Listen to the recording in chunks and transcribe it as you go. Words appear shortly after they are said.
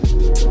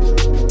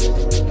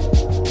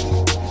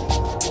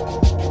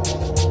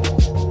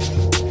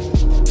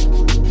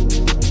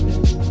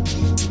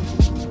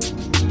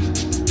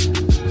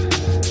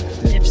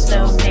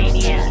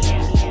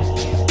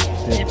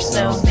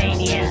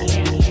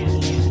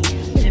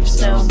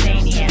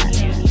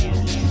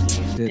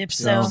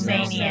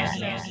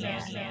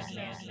Dipsomaniac.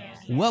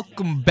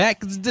 Welcome back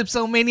to the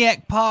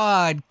Dipsomaniac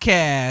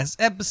Podcast,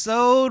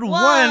 episode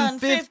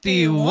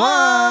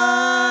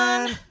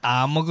 151.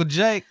 I'm Uncle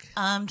Jake.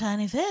 I'm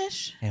Tiny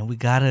Fish. And we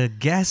got a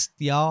guest,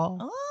 y'all.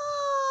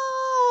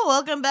 Oh,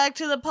 welcome back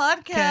to the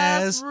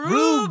podcast,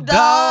 Rube Dog.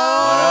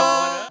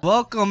 Dog.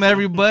 Welcome,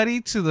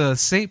 everybody, to the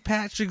St.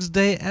 Patrick's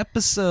Day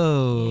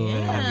episode.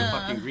 Yeah. Have your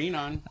fucking green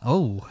on.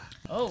 Oh.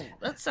 Oh,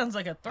 that sounds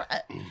like a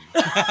threat.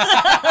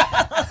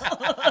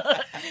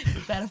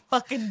 You better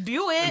fucking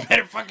do it.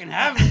 Better fucking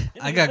have it.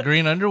 I got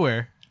green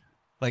underwear,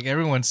 like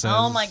everyone says.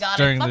 Oh my god, I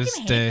during fucking this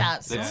hate day.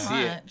 that so Let's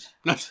see it.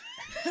 much.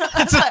 No,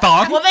 It's a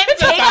thong. Well, then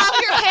take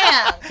off your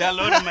pants.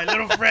 downloaded my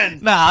little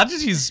friend. Nah, I'll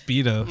just use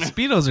Speedo.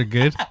 Speedos are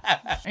good.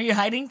 Are you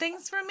hiding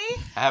things from me?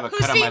 I have a Who's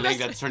cut on my seen leg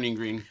this? that's turning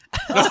green.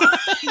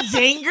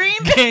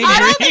 Gangrene? Gangrene. I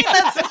don't think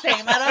that's the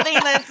same. I don't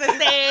think that's the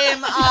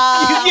same.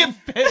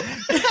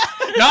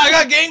 No, I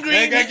got gangrene.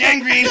 I got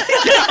gangrene.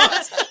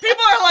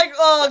 People are like,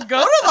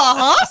 go to the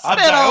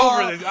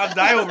hospital. I'll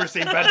die over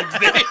St. Patrick's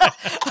Day.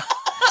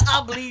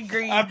 I'll bleed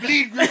green. I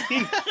bleed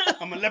green.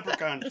 I'm a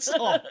leprechaun.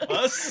 Oh,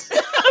 us.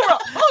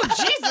 Oh,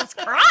 Jesus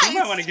Christ. You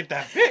might want to get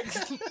that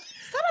fixed. Is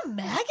that a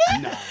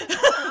maggot? Nah.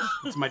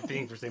 It's my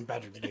thing for St.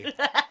 Patrick's Day.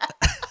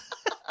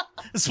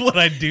 That's what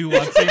I do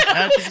on St.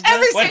 Patrick's Day.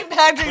 Every St.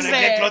 Patrick's When I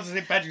Day. get close to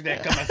St. Patrick's Day, I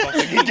cut myself.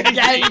 I get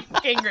Yeah,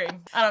 gangrene.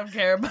 gangrene. I don't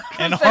care about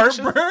And infections.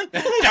 heartburn.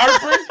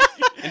 Heartburn.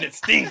 And it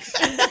stinks. Oh,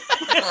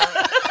 God.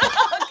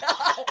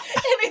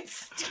 And it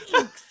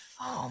stinks.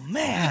 Oh,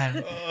 man.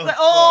 It's like,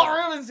 oh,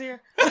 Ruben's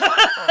here.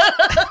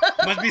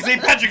 Must be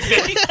St. Patrick's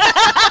Day.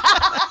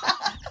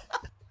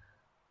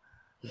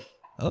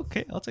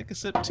 Okay, I'll take a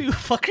sip too,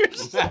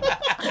 fuckers.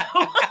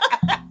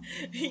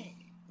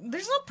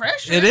 There's no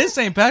pressure. It is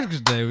St.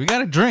 Patrick's Day. We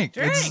gotta drink.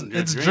 Drink.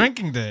 It's Drink.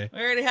 drinking day. We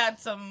already had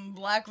some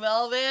black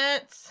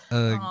velvets,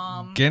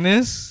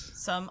 Guinness.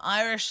 some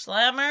Irish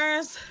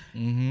slammers.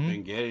 Mm-hmm.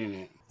 Been getting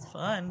it. It's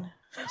fun.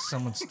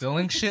 Someone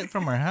stealing shit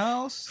from our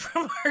house.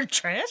 From our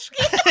trash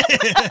can.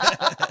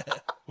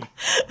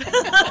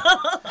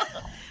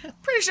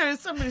 Pretty sure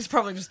somebody's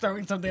probably just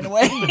throwing something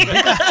away. Sounds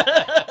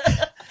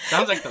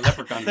like the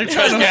leprechaun. They're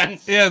trying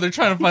to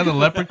find the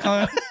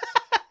leprechaun.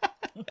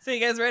 So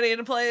you guys ready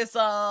to play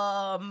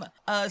some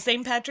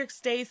St. Patrick's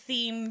Day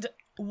themed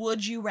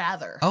Would You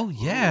Rather? Oh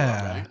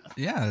yeah, alright.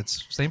 yeah.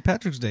 It's St.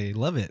 Patrick's Day.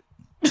 Love it.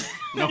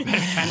 No better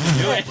time to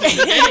do it.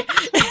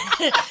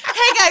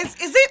 Hey guys,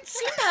 is it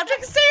St.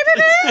 Patrick's Day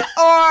today?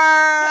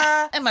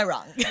 Or am I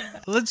wrong?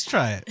 Let's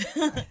try it.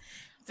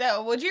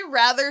 So, would you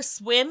rather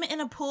swim in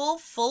a pool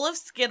full of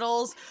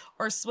Skittles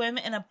or swim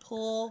in a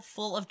pool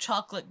full of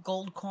chocolate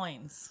gold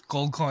coins?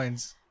 Gold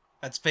coins.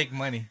 That's fake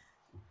money.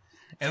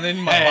 And then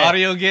my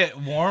body will get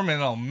warm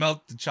and I'll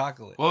melt the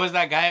chocolate. What was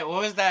that guy?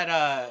 What was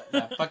that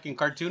fucking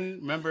cartoon?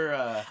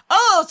 Remember?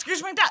 Oh,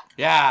 Scrooge McDuck.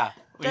 Yeah.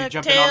 When you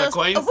jump in all the DuckTales.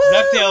 coins. Woo!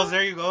 DuckTales,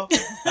 there you go. Oh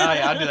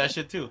yeah, I'll do that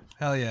shit too.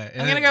 Hell yeah.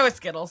 And I'm going to go with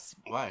Skittles.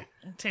 Why?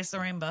 Taste the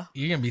rainbow.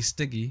 You're going to be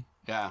sticky.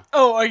 Yeah.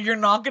 Oh, you're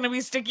not going to be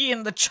sticky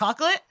in the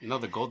chocolate? You know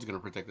the gold's gonna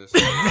protect us.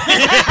 Hell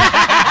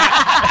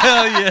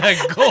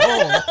yeah,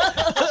 gold.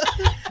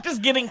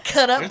 Just getting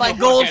cut up There's by no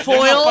gold fucking,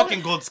 There's no foil?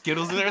 fucking gold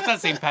Skittles in there. It's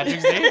not St.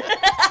 Patrick's Day.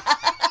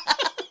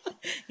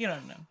 You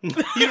don't know. You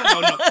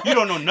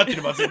don't know nothing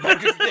about St.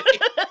 Patrick's Day.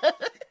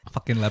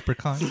 Fucking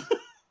leprechaun.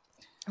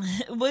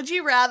 Would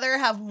you rather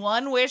have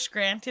one wish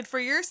granted for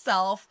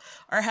yourself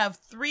or have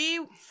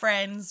 3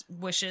 friends'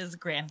 wishes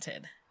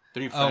granted?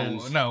 3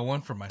 friends. Oh, no,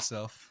 one for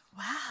myself.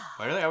 Wow.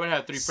 Why really? I would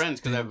have 3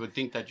 friends because I would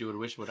think that you would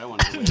wish what I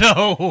wanted to wish.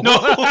 No. No,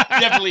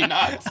 definitely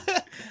not.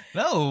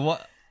 No,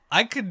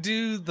 I could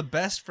do the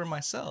best for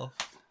myself.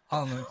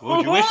 What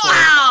would you wish for?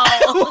 Wow.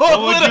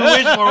 What would you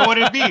wish for? What would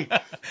it be?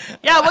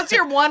 Yeah, what's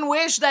your one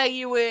wish that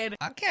you would...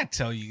 I can't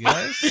tell you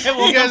guys. won't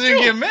You guys come didn't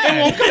true. get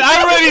mad.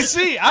 I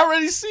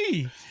already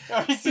see. You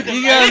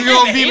guys are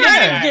going to be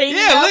mad. Ganging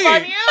Yeah, up look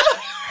on at you?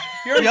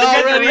 you. Y'all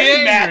already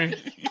angry.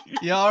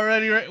 Y'all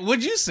already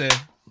what'd you say?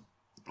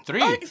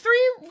 3. Oh, 3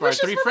 For our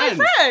wishes 3 for friends.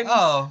 my friends.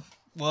 Oh,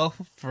 well,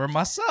 for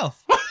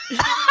myself.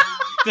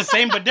 The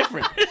same but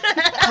different.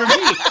 For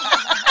me.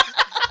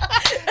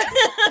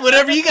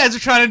 Whatever you guys are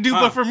trying to do,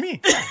 but for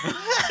me.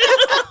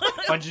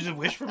 Why'd you just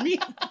wish for me?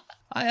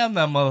 I am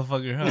that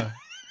motherfucker, huh?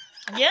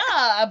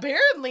 Yeah,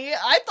 apparently.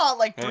 I thought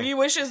like 3 Hey.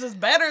 wishes is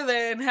better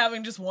than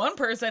having just one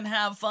person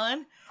have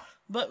fun.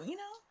 But, you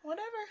know,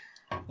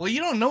 whatever. Well,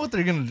 you don't know what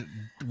they're going to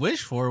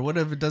wish for. What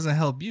if it doesn't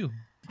help you?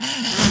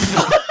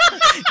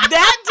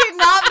 That did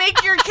not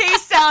make your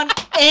case sound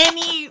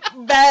any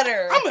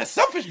better. I'm a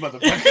selfish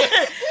motherfucker.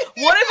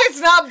 What if it's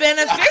not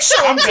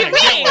beneficial I'm to gonna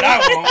get me? what I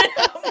want.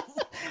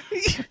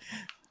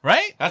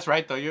 Right? That's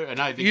right, though.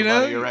 Now I think You about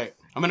know? it, you're right.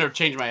 I'm gonna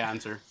change my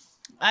answer.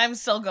 I'm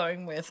still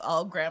going with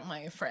I'll grant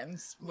my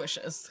friends'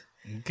 wishes.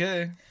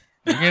 Okay.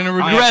 You're going to I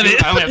only regret have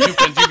it. I only have 2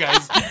 friends, you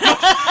guys.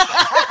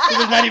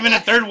 There's not even a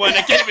 3rd one.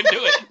 I can't even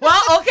do it.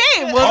 Well,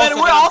 okay. Well, then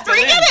we're all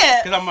 3 get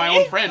it. Because I'm my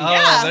own friend. Oh,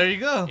 Yeah. there you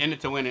go. In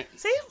it to win it.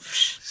 See?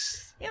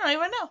 You don't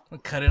even know. We'll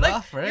cut it Like,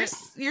 off, right?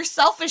 Your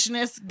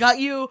selfishness got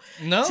you.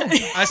 No,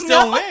 I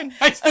still No. win.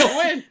 I still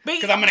win But-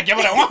 because I'm gonna get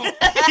what I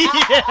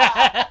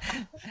want.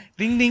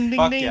 Ding, ding, ding,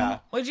 Fuck ding. yeah.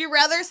 Would you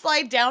rather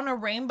slide down a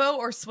rainbow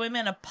or swim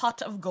in a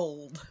pot of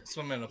gold?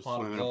 Swim in a pot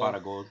Swim of in a gold. pot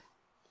of gold.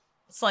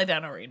 Slide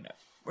down a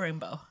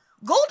rainbow.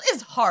 Gold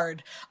is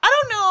hard. I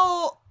don't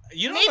know.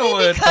 You don't Maybe know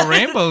what because- the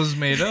rainbow's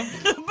made of.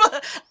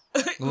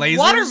 But Lasers?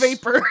 water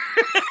vapor.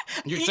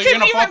 So You you're couldn't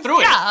gonna fall even- through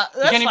it. yeah, You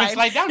that's can't even fine.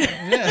 slide down it.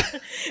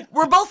 Yeah.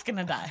 We're both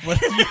gonna die. What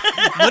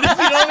if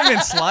you don't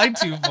even slide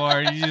too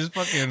far? You just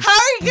fucking. How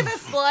are you gonna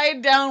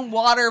slide down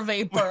water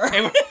vapor?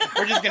 Hey,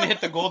 we're just gonna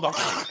hit the gold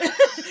off.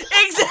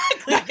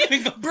 Exactly.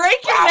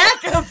 Break your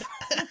neck up.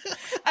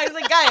 I was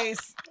like,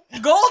 guys,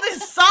 gold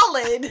is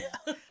solid.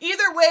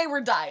 Either way,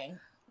 we're dying.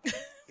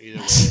 Either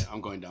way, I'm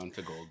going down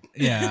to gold.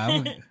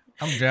 Yeah,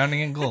 I'm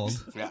drowning in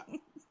gold. Yeah.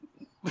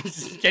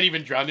 You can't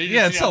even drown it.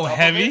 Yeah, it's so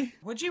heavy.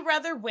 Would you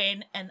rather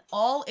win an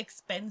all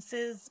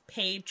expenses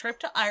paid trip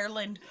to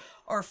Ireland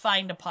or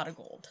find a pot of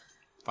gold?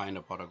 Find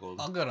a pot of gold.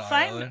 I'll go to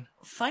Ireland.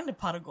 Find a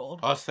pot of gold.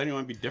 Oh, so you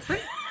want to be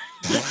different?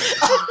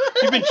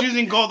 You've been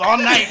choosing gold all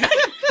night.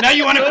 Now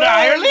you want to go to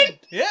Ireland?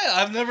 Yeah,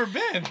 I've never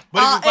been.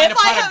 But if you find if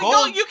a I pot of have gold,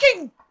 no, you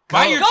can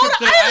buy your go trip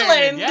to to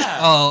Ireland. Yeah.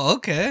 Oh,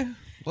 okay.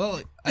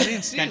 Well, I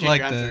didn't see Can't it change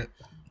like your that.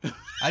 answer.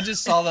 I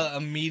just saw the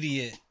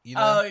immediate, you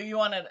know. Oh, you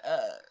wanted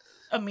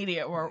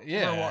immediate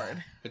Yeah.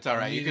 reward It's all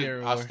right.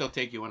 Meteor I'll or- still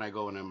take you when I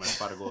go and I'm my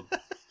pot of gold.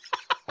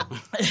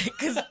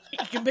 because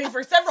you can pay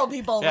for several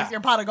people Yeah. with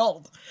your pot of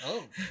gold.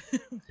 Oh.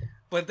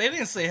 But they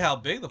didn't say how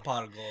big the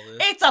pot of gold is.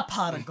 It's a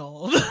pot of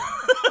gold.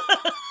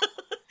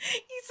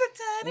 It's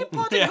a tiny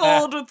pot of Yeah.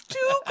 gold with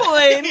 2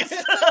 coins.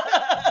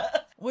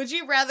 Would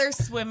you rather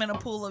swim in a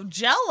pool of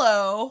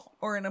Jello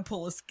or in a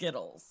pool of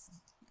Skittles?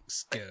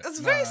 It's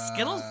very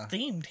Skittles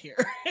themed here.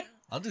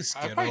 I'll do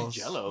I probably Skittles.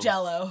 Jello.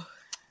 Jello.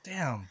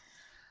 Damn.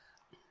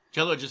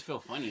 Jello just feel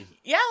funny.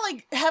 Yeah,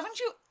 like haven't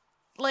you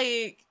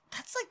like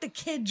that's like the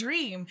kid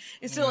dream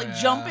is to like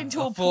jump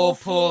into a pool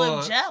full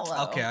of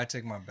Jello. Okay, I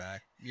take my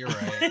back. You're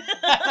right.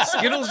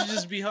 Skittles would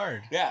just be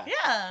hard Yeah.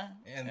 Yeah.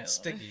 and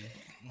sticky.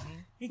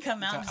 You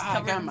come out just I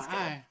covered got in my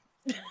Skittles. eye.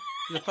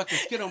 The fucking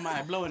Skittle in my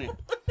eye, blowing it.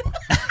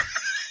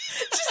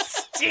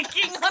 Just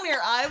sticking on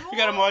your eyeball. You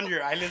got them on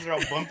your eyelids are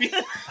all bumpy.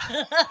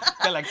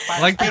 got like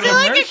 5 Like the I feel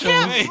like I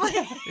commercials.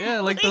 can't. Yeah,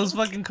 like those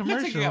fucking Looks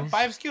commercials. like you got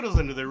 5 Skittles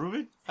under there,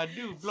 Ruben. I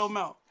do. Blow them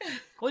out.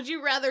 Would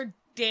you rather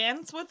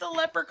dance with a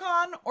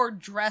leprechaun or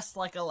dress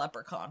like a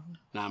leprechaun?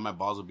 Nah, my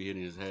balls will be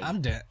hitting his head. I I'll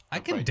can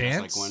probably dress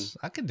dance. like one.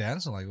 I can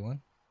dance like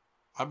one.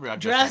 I'll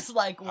Dress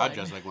like one. I'll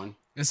dress like one.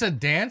 It said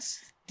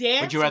dance.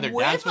 Dance Would you rather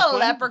with dance a with one?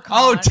 leprechaun.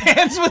 Oh,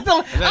 dance with the.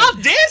 I'll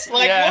dance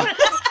like Yeah. one.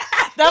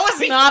 That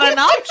was not an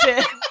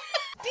option.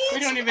 We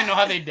don't even know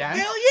how they dance.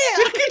 Hell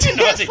yeah! We don't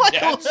know how they Like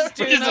dance. a- We're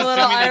Doing just a little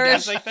assuming they Irish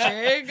dance like that.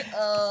 jig.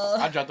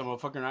 I dropped them a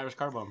fucking Irish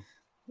car bomb.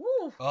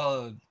 Woo.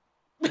 Oh,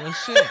 well,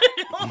 shit.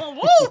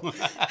 Woo.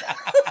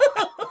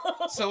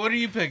 So what are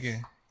you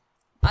picking?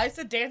 I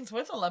said dance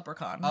with a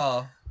leprechaun.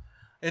 Oh,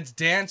 it's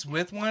dance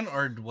with one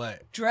or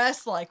what?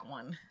 Dress like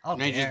one. I'll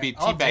May just be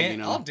I'll teabagging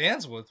them. I'll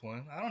dance with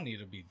one. I don't need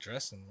to be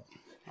dressing.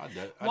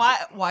 Why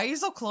are you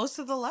so close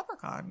to the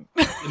leprechaun?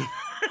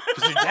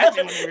 Because you're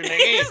dancing when you're like,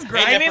 hey, He's hey,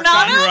 grinding leprechaun,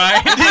 on him.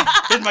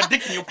 right? Here's my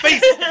dick in your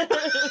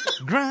face.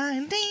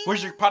 Grinding.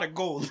 Where's your pot of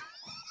gold?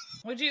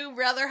 Would you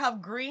rather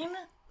have green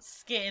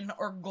skin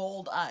or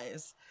gold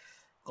eyes?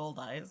 Gold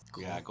eyes.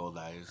 Yeah, gold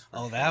eyes.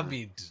 Oh, that'd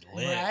be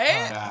lit. Right?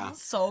 huh? Yeah.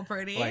 So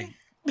pretty. Like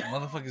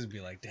motherfuckers be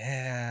like,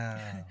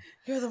 damn.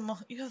 you have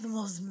the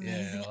most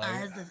amazing like-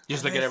 eyes. I've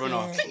Just look ever at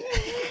everyone all. seen.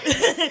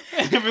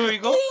 Everywhere you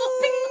go.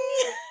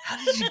 How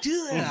did you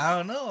do that? I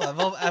don't know.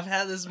 I've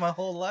had this my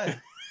whole life.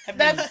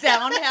 That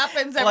sound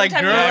happens every Like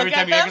time girl- you look Every time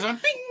at you them. look at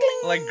someone, bing,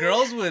 bing. Like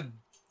girls would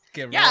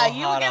get Yeah, real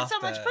you hot would get off so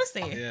much that.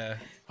 pussy. Yeah.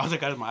 I was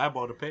like, I have my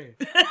eyeball to pay.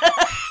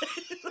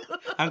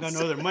 I ain't got no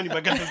other money, but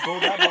I got this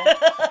gold eyeball.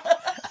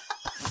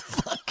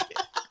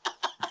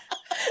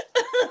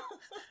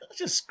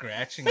 Just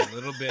scratching a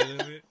little bit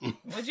of it.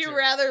 Would you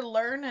rather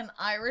learn an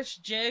Irish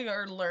jig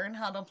or learn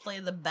how to play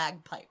the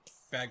bagpipes?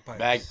 Bagpipes.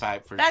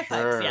 Bagpipe for Bagpipes,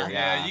 sure. yeah.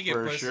 Yeah, you get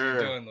for pussy sure.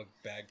 doing the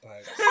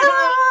bagpipes.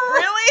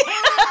 Really?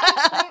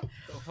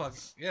 Oh, fuck.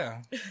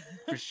 Yeah.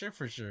 For sure,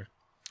 for sure.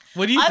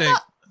 What do you I think?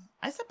 thought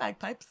I said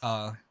bagpipes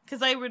Uh,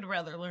 because I would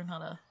rather learn how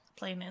to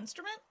play an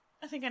instrument.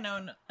 I think I know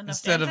enough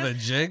instead of a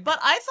dances. jig? But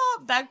I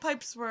thought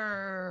bagpipes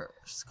were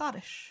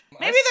Scottish.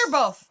 Maybe I they're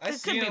both. I It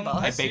see could be 'em. both.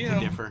 I see beg to 'em.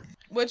 differ.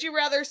 Would you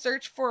rather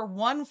search for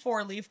one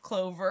 4-leaf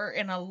clover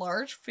in a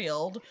large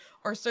field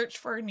or search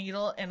for a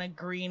needle in a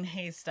green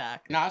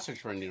haystack? No, I search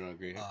for a needle and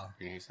green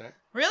haystack.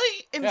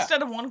 Really?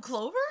 Instead of one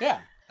clover? Yeah.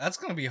 That's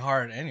going to be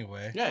hard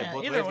anyway. Yeah, Yeah,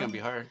 both either ways one. gonna be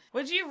hard.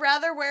 Would you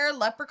rather wear a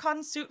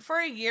leprechaun suit for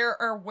a year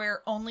or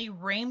wear only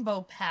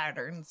rainbow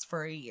patterns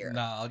for a year?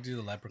 Nah, I'll do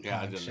the leprechaun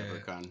Yeah, I did shit.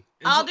 leprechaun.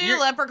 I'll do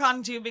You're-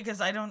 leprechaun too because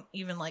I don't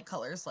even like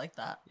colors like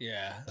that.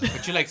 Yeah.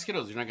 But you like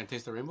Skittles. You're not gonna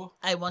taste the rainbow.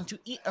 I want to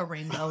eat a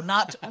rainbow,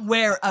 not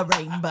wear a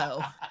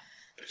rainbow.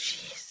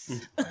 Jeez.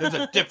 There's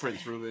a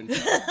difference, Ruben.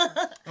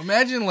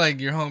 Imagine like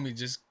your homie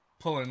just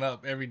pulling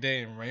up every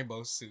day in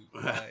rainbow suit.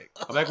 Like,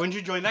 I'm like, when did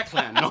you join that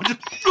clan? No, just...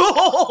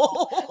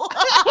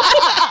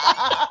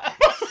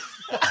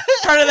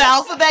 Part of the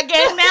alphabet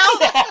gang now?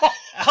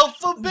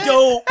 alphabet.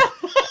 Dope.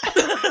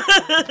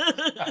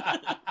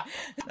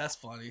 That's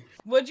funny.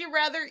 Would you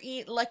rather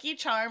eat Lucky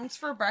Charms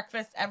for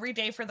breakfast every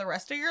day for the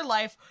rest of your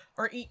life,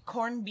 or eat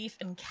corned beef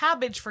and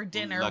cabbage for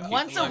dinner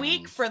once a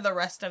week for the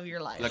rest of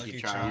your life?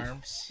 Lucky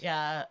Charms.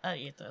 Yeah, I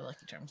eat the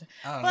Lucky Charms.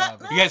 I don't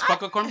But, know. You guys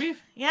fuck with corned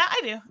beef? Yeah,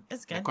 I do.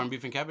 It's good. Like corned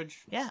beef and cabbage?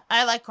 Yeah,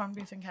 I like corned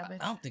beef and cabbage.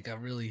 I don't think I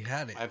really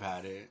had it. I've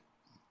had it.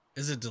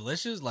 Is it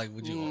delicious? Like,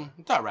 would you?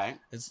 It's all right.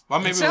 It's Well,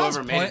 maybe it sounds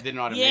whoever made it didn't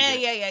know how to Yeah, make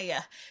it.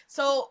 yeah.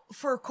 So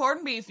for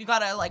corned beef, you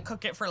gotta like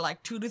cook it for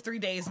like 2 to 3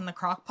 days in the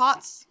crock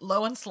pots,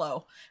 low and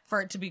slow, for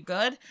it to be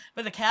good.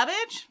 But the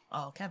cabbage,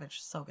 cabbage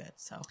is so good.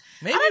 So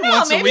Maybe I don't know,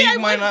 once a maybe week I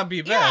might would- not be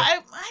Yeah,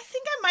 bad. I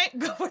think I might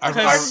go with Our- the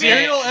our- corned beef.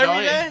 cereal the every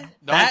only- day?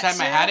 The only That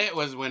time I had cereal? it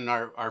was when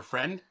our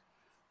friend,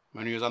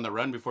 when he was on the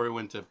run before he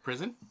went to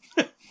prison,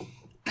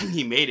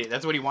 he made it.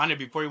 That's what he wanted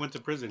before he went to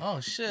prison.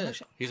 Oh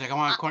shit! He's like, I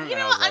want corned beef. You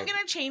know And I what? was I'm like,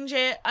 gonna change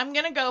it. I'm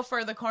gonna go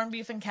for the corned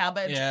beef and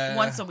cabbage Yeah.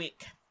 once a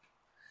week.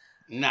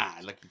 Nah,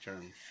 Lucky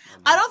Charms.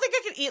 I don't think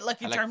I could eat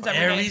Lucky I like Charms fun.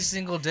 every Every day.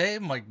 single day,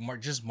 like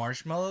just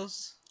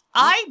marshmallows.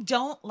 I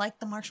don't like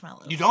the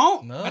marshmallows. You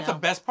don't? No. That's No. the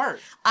best part.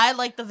 I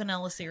like the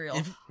vanilla cereal.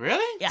 If-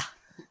 Really? Yeah.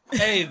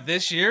 Hey,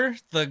 this year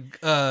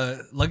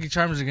the Lucky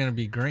Charms are gonna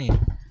be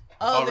green.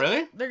 Oh,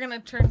 really? They're gonna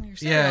turn your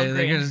cereal Yeah, green.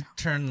 they're gonna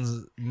turn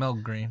the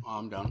milk green. Oh,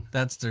 I'm down.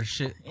 That's their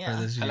shit Yeah.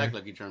 for this year. I like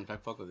Lucky Charms. I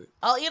fuck with it.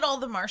 I'll eat all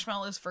the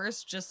marshmallows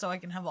first, just so I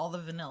can have all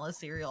the vanilla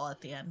cereal at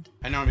the end.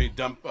 I normally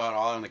dump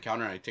all on the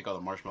counter and I take all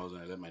the marshmallows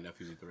and I let my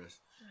nephews eat the rest.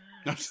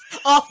 No, just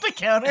Off the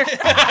counter.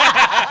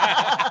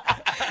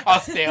 all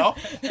stale.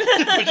 Push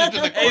it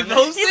to the corner.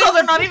 those You know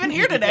they're not even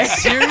here today.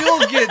 cereal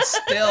gets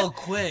stale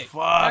quick.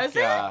 Fuck Is it?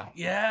 yeah.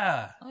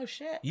 Yeah. Oh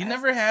shit! You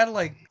never had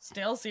like,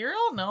 Stale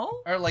cereal?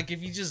 No. or like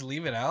if you just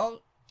leave it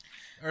out,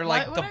 or Why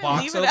like would the I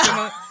box leave it open.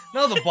 out?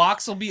 No, the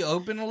box will be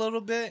open a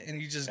little bit,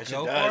 and you just That shit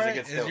go does, for it it.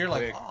 gets And stale you're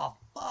like, quick. oh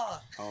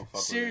fuck, I don't fuck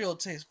with cereal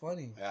tastes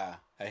funny. it. Yeah,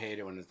 I hate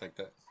it when it's like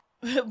that.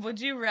 Would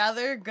you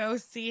rather go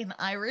see an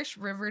Irish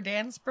river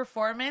dance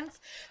performance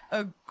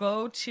or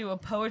go to a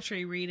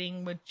poetry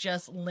reading with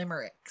just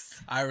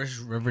limericks? Irish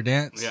river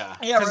dance. Yeah.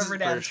 Yeah, 'Cause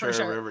Riverdance for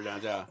sure.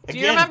 Riverdance, yeah. Do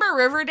you remember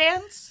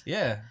Riverdance?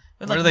 Yeah.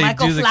 With Where like they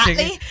Michael do the Flatley?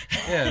 kicking.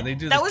 Yeah, they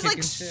do That the was like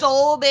kicking shit.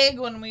 so big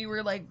when we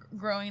were like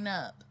growing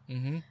up.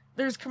 Mm-hmm.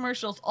 There's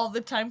commercials all the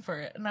time for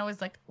it, and I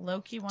was like,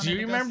 low-key wanted Do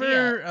you to go see it.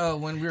 remember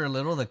when we were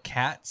little, the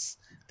Cats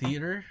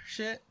theater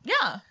shit?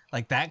 Yeah,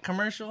 Like that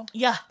commercial?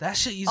 yeah. That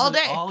shit used All to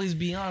day. always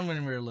be on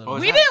when we were little. Oh,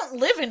 is We that- didn't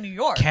live in New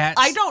York. Cats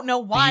I don't know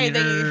why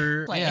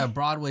Theater, they play. yeah,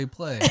 Broadway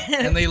play.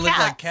 And they It's look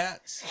like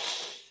cats.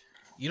 cats.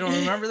 You don't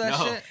remember that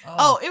No. shit?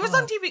 Oh, it was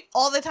on fuck. TV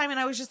all the time, and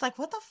I was just like,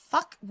 what the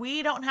fuck?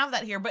 We don't have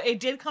that here. But it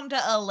did come to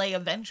LA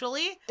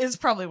eventually. It's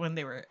probably when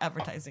they were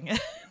advertising it.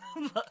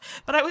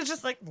 But I was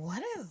just like,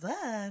 what is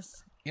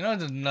this? You know,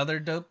 there's another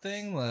dope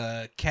thing?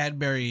 The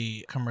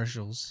Cadbury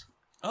commercials.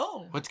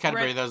 Oh. What's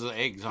Cadbury? Right. Those are the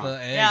eggs, huh? The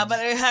eggs. Yeah,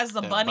 but it has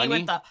the The bunny, bunny?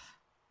 with the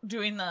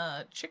doing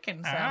the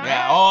chicken sound.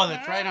 Yeah, oh,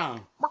 that's right, huh?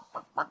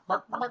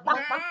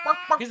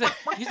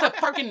 He's a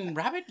fucking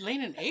rabbit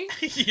laying an egg?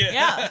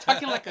 Yeah.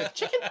 Talking like a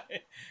chicken?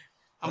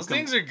 Those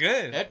things are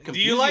good. That Do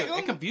confused you like It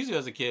them? confused you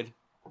as a kid.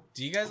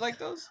 Do you guys like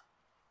those?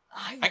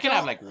 I can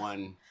have like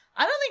one.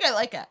 I don't think I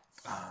like it.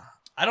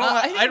 I don't.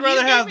 I think I'd you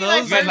rather gave have me,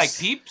 like, those. You guys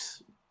First- like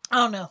Peeps? I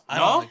don't know. I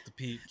No? don't like the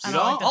peeps. I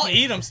don't like the I'll Peeps.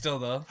 eat them still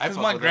though. I Because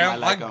fuck my with them. I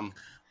grandma, like them.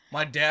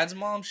 my dad's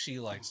mom, she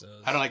likes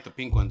those. I don't like the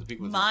pink ones. The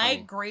pink ones are My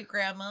funny. great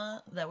grandma,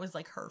 that was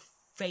like her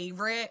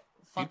favorite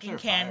Peeps fucking are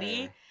candy.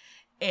 fire.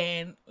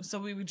 And so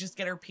we would just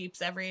get her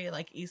Peeps every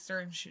like Easter,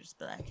 and she'd just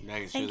be like, Yeah,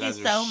 she "Thank you does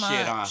so her much."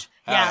 shit, huh?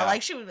 Yeah, Hell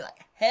like she would be like,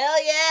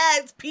 "Hell yeah,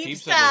 it's Peeps,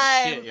 Peeps are the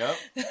time!" shit, yup.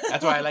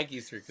 That's why I like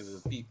Easter, because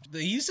of the Peeps.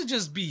 They used to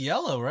just be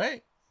yellow,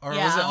 right? Or was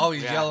Yeah. it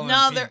always Yeah. yellow?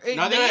 No, and they're pink?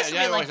 No, they used to they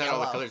be always like had all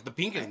the yellow. colors. The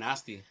pink is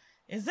nasty.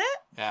 Is it?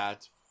 Yeah,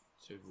 it's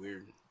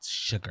weird.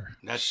 Sugar.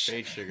 That's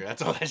straight sugar.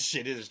 That's all that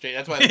shit is. Straight.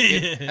 That's why.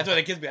 That's why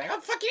the kids be like, "I'm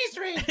fucking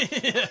Easter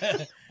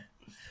egg."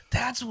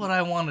 That's what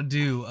I want to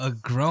do. A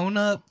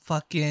grown-up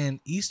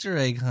fucking Easter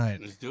egg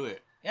hunt Let's do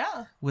it.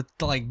 Yeah, with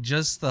like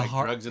just the Like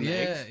heart. drugs in the yeah,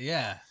 eggs?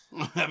 yeah.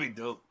 That'd be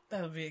dope.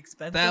 that would be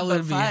expensive. That but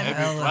would be fun. That'd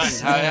be hella fun.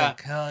 sick. Hell yeah.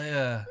 Hell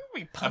yeah.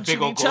 We A punching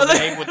big old each golden other.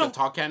 egg with the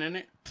tall can in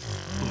it.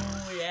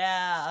 Oh,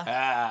 yeah.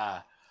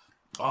 Ah.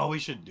 Oh, we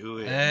should do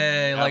it.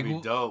 Hey, That'd like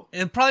be dope.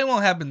 it probably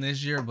won't happen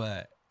this year,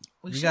 but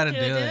we should gotta do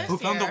it. this Who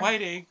found the year.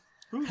 white egg?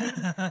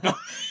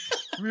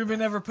 Ruben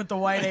never put the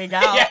white egg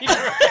out. Yeah, he's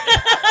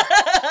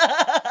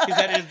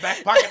had it in his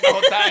back pocket the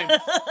whole time.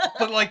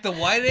 But like the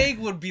white egg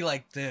would be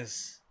like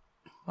this.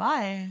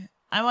 Why?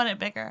 I want it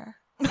bigger.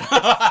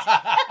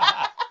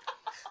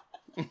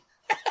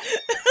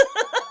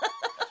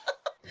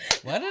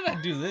 Why did I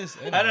do this?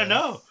 I don't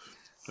know,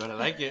 but I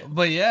like it.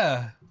 But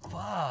yeah,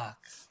 fuck,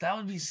 that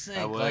would be sick.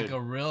 I would. Like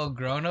a real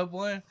grown-up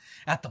one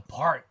at the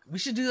park. We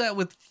should do that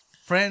with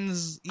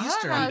friends I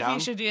Easter. don't know if down. you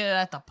should do it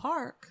at the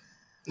park.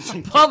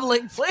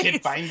 public place.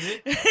 Kid finds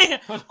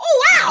it.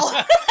 Oh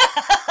wow!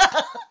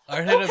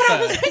 Or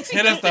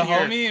hit up the Here.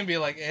 homie and be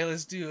like, "Hey,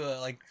 let's do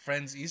like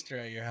Friends Easter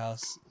at your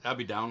house." I'll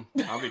be down.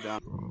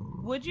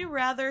 Would you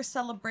rather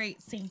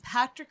celebrate St.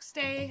 Patrick's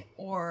Day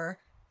or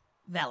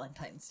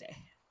Valentine's Day?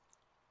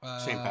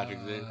 St.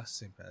 Patrick's Day.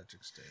 St.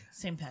 Patrick's Day.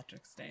 St.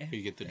 Patrick's Day.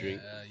 You get the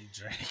drink. Yeah, you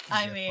drink.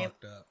 I get mean,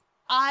 fucked up.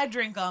 I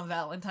drink on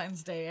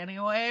Valentine's Day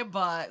anyway,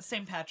 but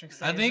St. Patrick's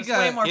Day I is think just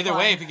way more Either fun.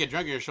 way, if you get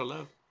drunk, you're show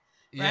love.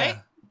 Yeah. Right?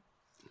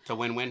 It's a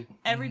win-win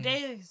Every day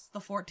is the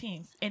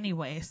 14th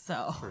anyway,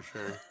 so. for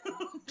sure.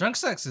 Drunk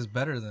sex is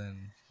better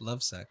than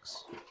love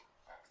sex.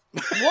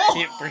 Whoa!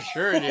 Yeah, for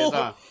sure it is.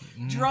 Huh?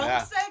 Drunk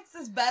Yeah. sex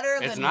is better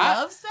It's than not?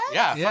 love sex?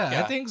 Yeah, Yeah, fuck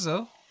yeah. I think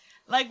so.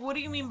 Like, what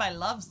do you mean by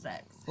love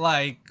sex?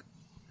 Like,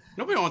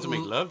 Nobody wants to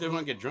make love. They want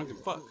to get drunk and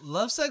fuck.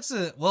 love sex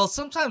is, well,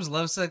 sometimes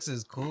love sex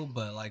is cool,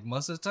 but like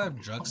most of the time,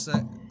 drunk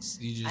sex,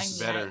 you just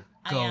Better.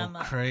 I go am.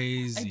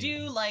 crazy. I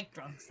do like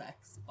drunk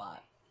sex,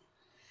 but,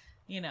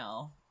 you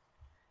know.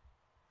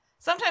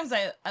 Sometimes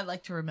I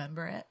like to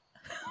remember it.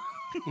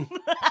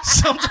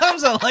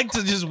 Sometimes I like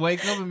to just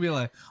wake up and be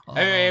like, oh,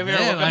 Hey, have you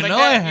ever man, woke up I like know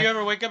that? I You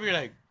ever wake up and you're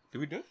like, did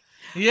we do it?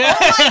 yeah.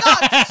 Oh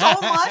my god,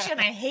 so much, and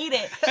I hate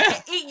it.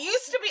 It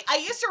used to be, I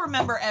used to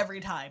remember every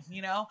time,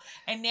 you know?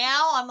 And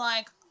now I'm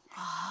like,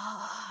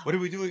 What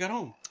did we do when we got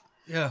home?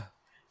 Yeah.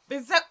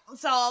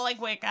 so I'll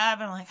like wake up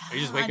and I'm like, You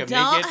just wake I up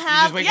don't naked? You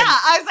have, just wake yeah,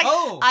 up- I was like,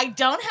 Oh. I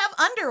don't have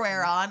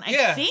underwear on. I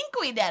Yeah. think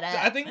we did it.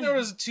 I think there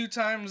was 2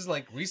 times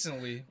like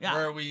recently Yeah.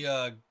 where we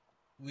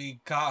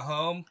got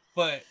home,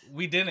 but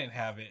we didn't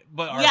have it.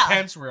 But our Yeah.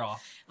 pants were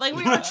off. Like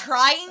we were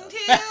trying to.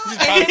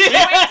 Just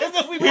and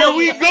then trying we went to Here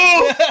we sleep.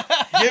 go.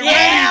 Get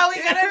Yeah, ready.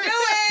 we gotta do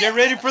it. Get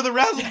ready for the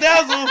razzle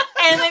dazzle.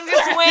 And then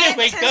just went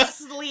Wake to up.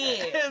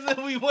 sleep. And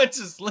then we went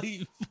to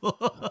sleep.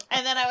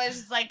 And then I was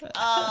just like,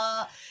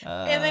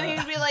 and then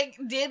he'd be like,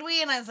 did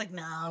we? And I was like,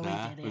 no, we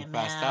Nah, we didn't.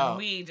 passed man. out.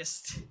 We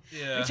just,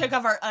 Yeah. we took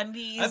off our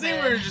undies. I think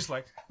and- we were just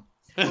like,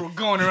 we were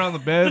going around the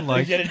bed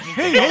like, Get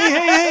hey, it- hey, hey,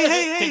 hey,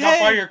 hey, Take hey,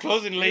 off all hey. your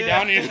clothes and lay Yeah.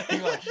 down. And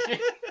you're like,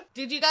 shit.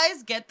 Did you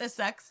guys get the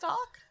sex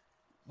talk?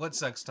 What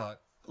sex talk?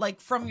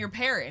 Like from your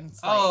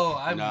parents? Like, Oh,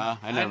 Nah,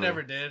 I I never-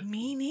 never did.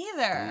 Me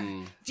neither.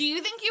 Mm. Do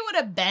you think you would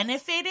have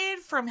benefited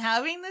from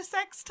having the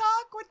sex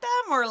talk with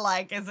them? Or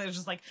like, is it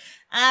just like,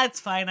 it's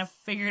fine, I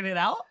figured it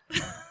out?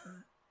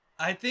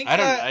 I think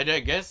I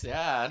guess,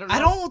 yeah. I don't know. I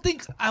don't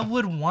think I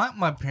would want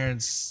my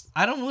parents.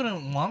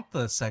 Wouldn't want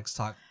the sex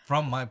talk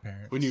from my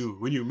parents. When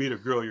you meet a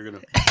girl, you're gonna.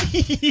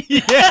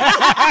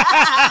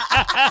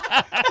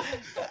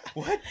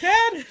 What,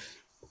 Dad?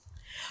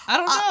 I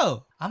don't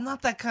know. I'm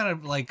not that kind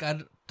of like. I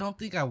don't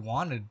think I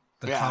wanted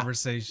the Yeah.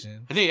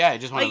 conversation. I think I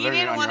just want Like to you learn it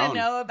didn't on want your to own.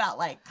 know about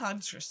like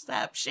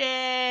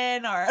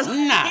contraception or like,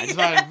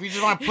 Nah, we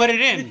just want to put it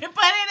in. put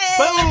it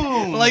in.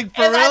 Boom. Like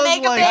for If I real,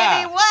 make a like,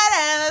 yeah. baby, what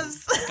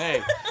else?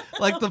 Hey,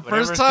 like the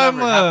Whatever's first time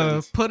covered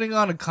happens. putting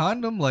on a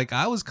condom, like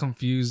I was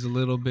confused a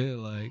little bit.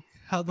 Like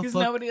how the Because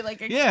fuck? nobody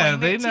like explained Yeah,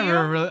 they it to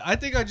never you? really. I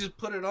think I just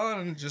put it on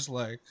and just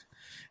like,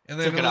 and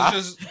then Took it it was off?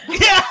 just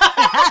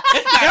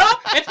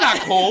it's not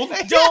cold.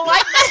 Don't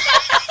like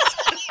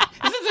that.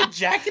 This is a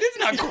jacket. It's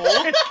not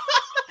cold.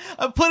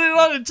 I put it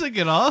on and took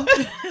it off.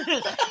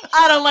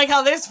 I don't like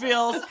how this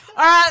feels. All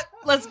right,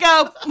 let's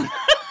go.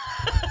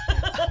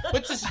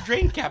 What's this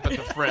drain cap at the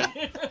front?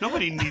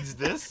 Nobody needs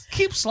this.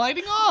 Keep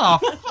sliding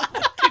off.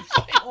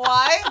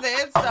 Why is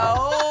it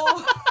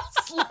so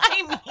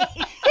slimy?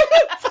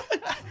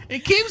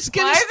 It keeps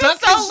getting Why is stuck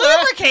it so inside.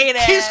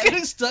 lubricated? Keeps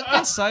getting stuck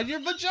inside your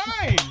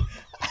vagina.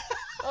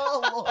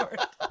 Oh Lord.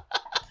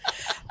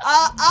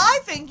 I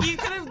think you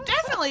could have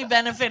definitely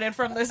benefited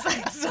from this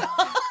sex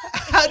talk.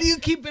 How do you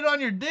keep it on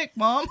your dick,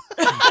 Mom?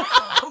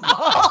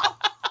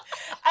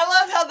 I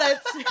love how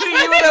that's who you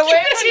would have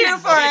went to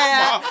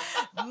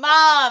for it.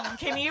 Mom,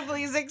 can you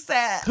please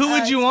accept? Who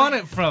would you want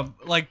it from?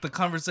 Like the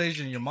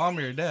conversation, your mom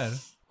or your dad?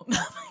 My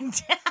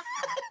dad.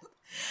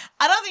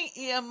 I don't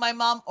think my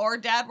mom or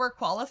dad were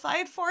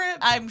qualified for it.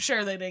 I'm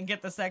sure they didn't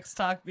get the sex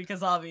talk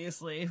because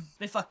obviously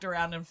they fucked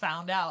around and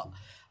found out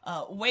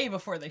way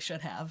before they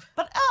should have.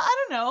 But I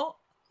don't know.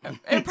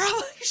 It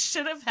probably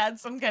should have had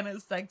some kind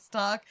of sex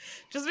talk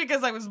just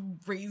because I was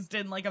raised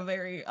in like a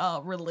very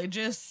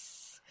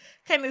religious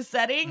kind of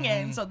setting.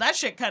 And so that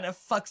shit kind of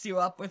fucks you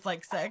up with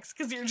like sex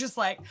because you're just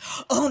like,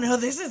 oh no,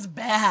 this is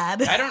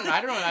bad. I don't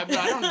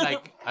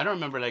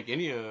remember like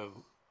any of.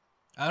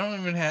 I don't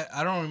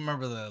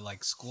remember the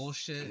like school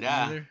shit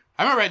Yeah, either.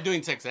 I remember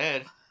doing sex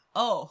ed.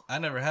 Oh. I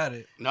never had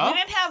it. No, We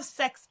didn't have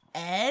sex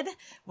ed.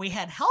 We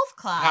had health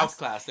class. health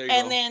class. There you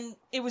And go. then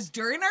it was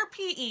during our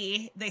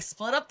PE. They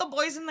split up the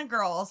boys and the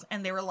girls,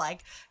 and they were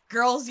like,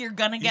 "Girls, you're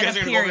gonna you get guys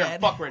a are gonna go over there period."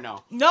 and fuck right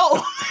now. No,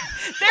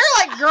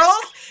 they're like,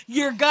 "Girls,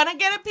 you're gonna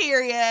get a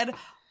period.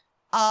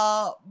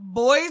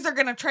 Boys are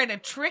gonna try to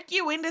trick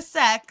you into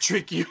sex.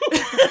 Trick you.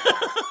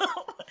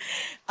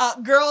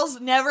 Girls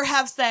never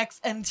have sex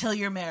until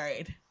you're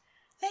married."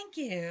 Thank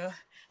you.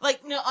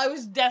 Like, no, I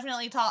was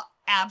definitely taught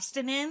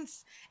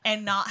abstinence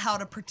and not how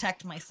to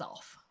protect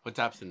myself. What's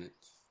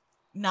abstinence?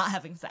 Not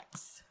having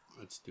sex.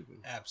 That's stupid.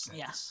 Absence.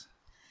 Yeah.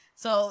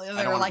 So don't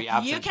they're wanna like, be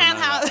absent you from can't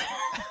none of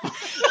have.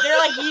 They're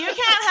like, you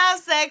can't have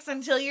sex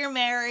until you're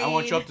married. I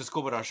won't show up to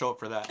school, but I'll show up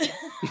for that.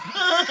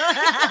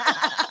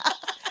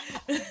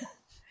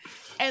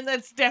 And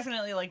that's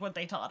definitely like what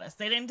they taught us.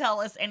 They didn't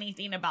tell us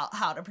anything about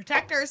how to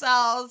protect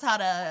ourselves, how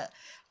to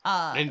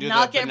Didn't do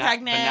not the get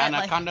pregnant. banana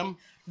like, condom.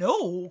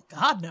 no,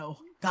 God no,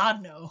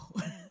 God no.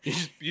 You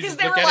just Because look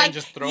they were at it like, and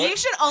just throw you it.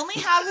 should only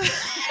have.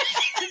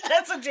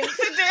 That's what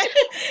Jason did.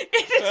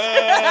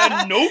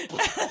 Nope.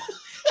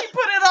 He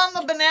put it on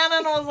the banana,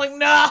 and I was like,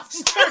 no.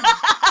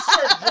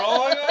 Start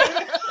drawing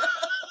on it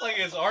like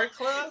his art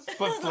class.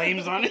 Put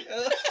flames on it.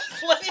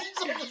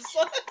 Flames of the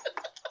sun.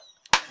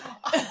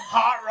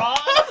 Hot rod.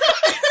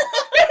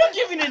 They don't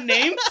giving it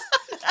names.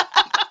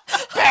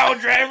 Power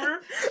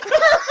driver.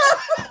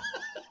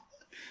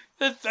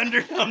 The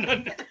thunder down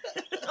under.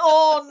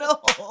 Oh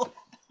no.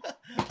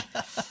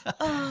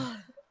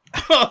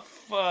 Oh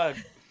fuck.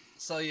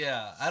 So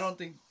yeah, I don't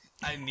think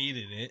I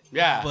needed it.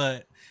 Yeah.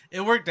 But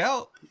it worked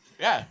out.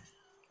 Yeah.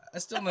 I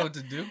still know what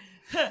to do.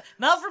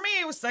 Not for me.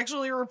 It was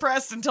sexually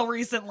repressed until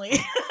recently.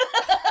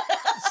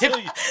 Hip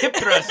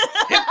thrust.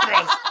 Hip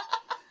thrust.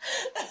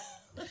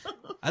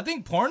 I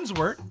think porns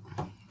work.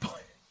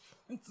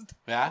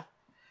 Yeah.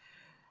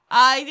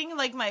 I think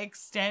like my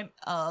extent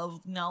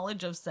of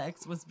knowledge of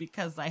sex was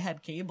because I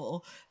had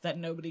cable that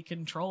nobody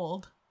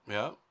controlled.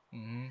 Yeah.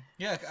 Mm-hmm.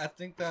 Yeah, I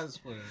think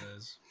that's what it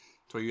is.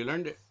 That's where you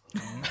learned it.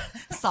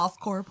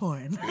 Softcore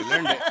porn. You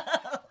learned it.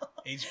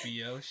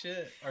 HBO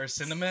shit or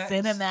Cinemax.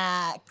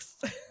 Cinemax.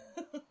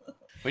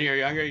 When you're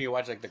younger, you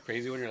watch like the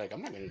crazy one. You're like,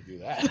 I'm not gonna do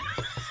that.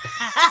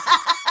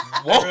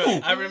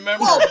 I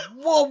remember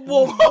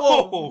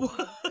Whoa.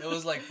 it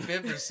was like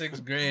 5th or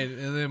 6th grade,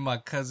 and then my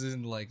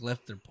cousin like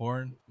left their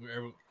porn.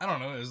 I don't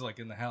know. It was like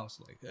in the house.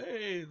 Like,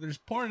 hey, there's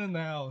porn in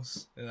the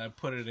house, and I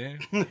put it in.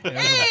 And it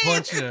was a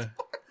bunch of.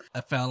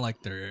 I found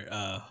like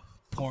their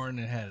porn.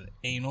 It had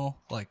anal,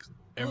 like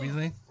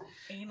everything,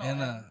 Anal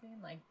and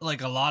everything,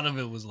 like a lot of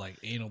it was like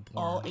anal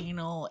porn. all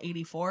anal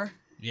 84.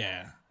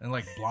 Yeah, and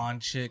like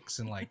blonde chicks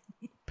and like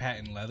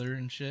patent leather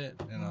and shit.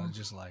 And I was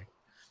just like,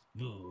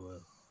 ooh,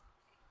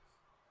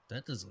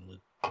 that doesn't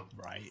look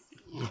right.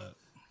 But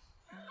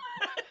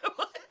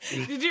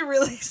Did you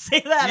really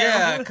say that?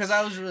 yeah, because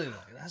I was really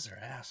like, that's her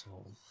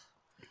asshole.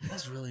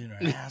 That's really her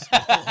asshole.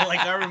 Like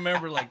I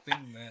remember like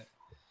thinking that.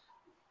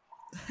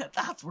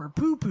 That's where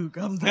poo poo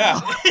comes Yeah.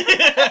 out.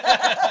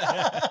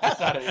 That's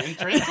not an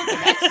entrance.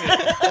 It's an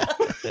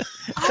exit.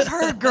 I've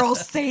heard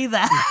girls say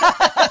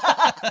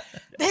that.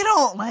 They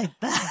don't like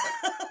that.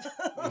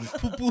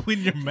 Poo poo in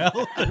your mouth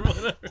or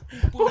whatever.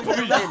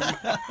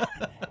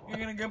 You're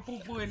gonna get poo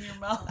poo in your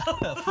mouth.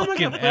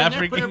 Fucking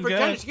African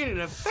guy. She's getting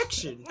an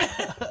infection.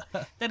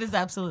 That is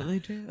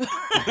absolutely true.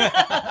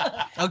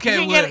 Okay, You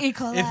can well, get E.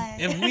 coli.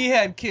 if we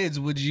had kids,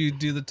 would you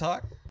do the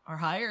talk? Or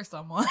hire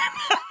someone.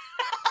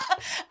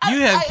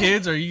 You have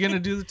kids. Are you gonna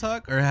do the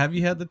talk, or have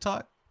you had the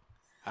talk?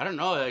 I don't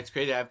know. It's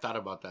crazy. I've thought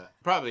about that.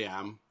 Probably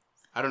am.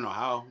 I don't know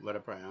how, but I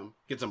probably am.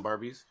 Get some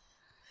Barbies.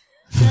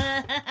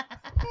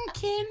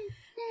 Ken,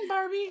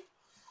 Barbie.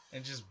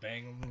 And just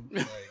bang them,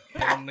 like hit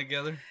them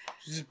together.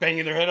 She's just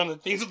banging their head on the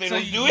thing so they So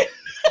don't you- do it.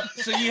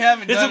 So you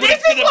haven't This done is it. what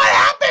it's gonna be.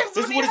 happens.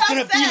 This is when what you it's gonna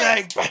have be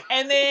sex. like.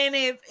 And then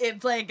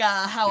it's like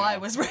how I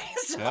was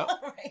raised. Yep.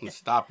 Right?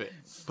 Stop it.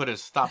 Put a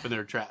stop in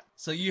their trap.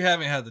 So you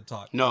haven't had the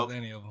talk No. with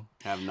any of them.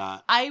 Have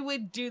not. I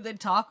would do the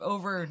talk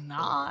over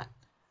not.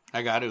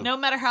 I got to. No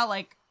matter how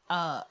like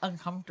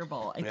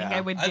uncomfortable. I think Yeah.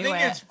 I would do I think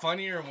it. it's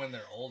funnier when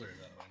they're older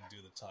though and do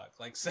the talk.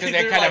 Like say 'Cause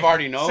they they're kind of like-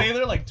 already know. Say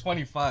they're like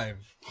 25.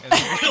 And they're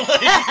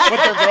like, With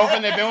their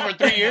girlfriend they've been over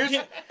 3 years.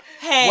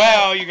 Hey.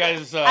 Well, you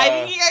guys. I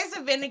think you guys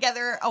have been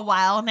together a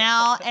while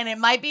now, and it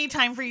might be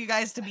time for you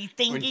guys to be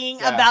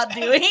thinking about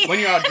doing. when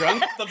you're all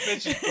drunk. the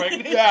bitch is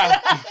pregnant. Yeah.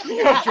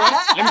 You're all drunk.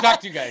 Let me talk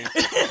to you guys.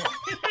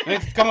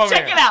 Let's come over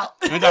Check here. it out.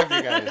 Let me talk to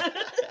you guys.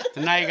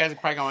 Tonight you guys are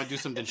probably gonna do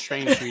something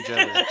strange to each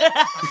other.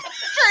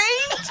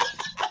 Strange.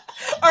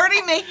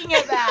 Already making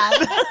it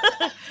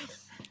bad.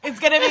 It's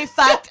gonna be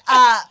fucked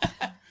up.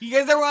 You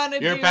guys are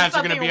wanting to Your do pants are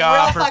something gonna be real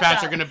off. Her fucked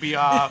pants up. are gonna be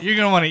off. You're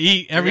gonna want to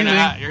eat everything.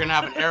 You're gonna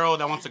have an arrow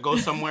that wants to go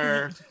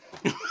somewhere.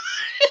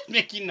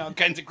 Making all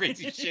kinds of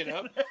crazy shit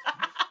up.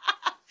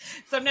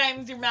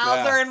 Sometimes your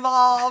mouths Yeah. are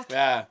involved.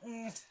 Yeah.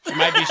 She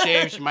might be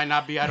shaved. She might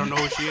not be. I don't know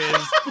who she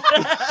is.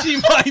 She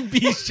might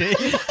be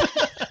shaved.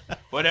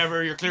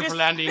 Whatever. You're clear for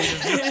landing.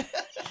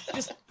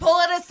 Just pull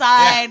it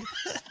aside.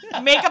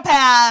 Make a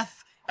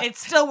path. It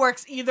still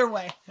works either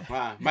way.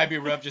 Wow. Might be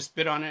rough. Just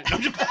spit on it.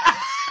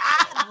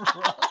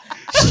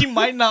 She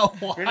might not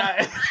want. You're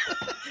not.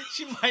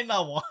 She might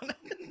not want it.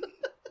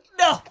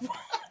 No.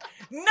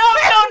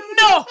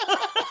 No.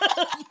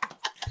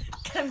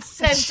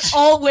 Consent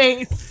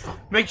always.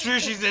 Make sure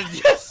she says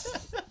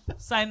yes.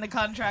 Sign the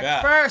contract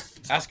Yeah.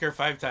 first. Ask her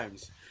 5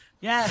 times.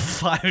 Yes.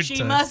 5 She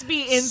times. must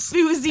be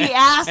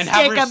enthusiastic And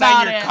have her about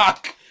sign your it.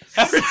 cock.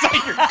 Have her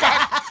sign your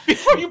cock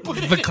before you put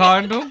it The in.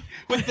 condom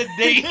With the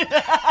date.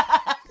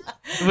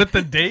 with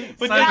the date.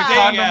 With Sign the the date,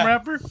 condom yeah.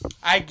 wrapper.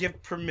 I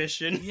give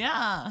permission.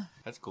 Yeah.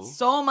 That's cool.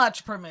 So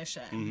much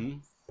permission. Mm-hmm.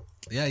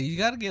 Yeah, you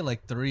gotta get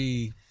like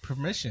 3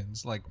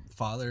 permissions, like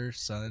father,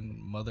 son,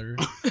 mother.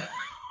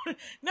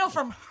 No,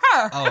 from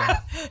her. Oh.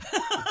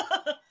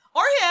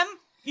 Or him.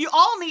 You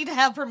all need to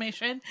have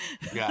permission.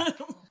 Yeah.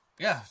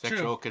 Yeah,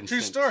 Sexual true. consent.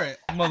 True story.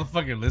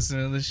 Motherfucker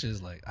listening to this shit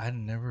is like, I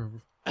never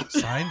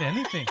signed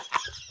anything.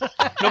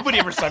 Nobody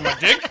ever signed my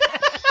dick.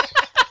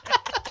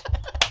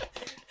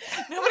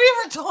 Nobody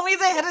ever told me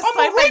they had to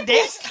sign my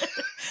dick.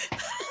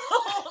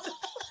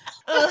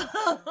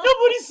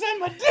 Nobody signed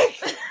my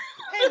dick.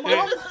 Hey,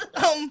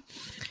 Mom.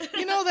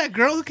 You know that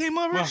girl who came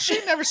over? Mom. She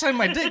never signed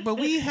my dick, but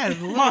we had a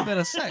little bit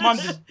of sex. Mom,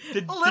 A little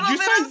bit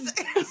of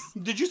sex.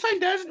 did you sign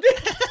Dad's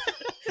dick?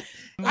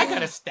 I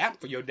got a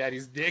stamp for your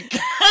daddy's dick.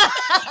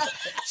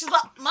 She's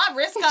like, my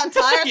wrist got tired,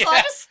 so I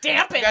Yeah. just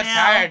stamp it I got now.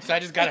 tired, so I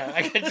just gotta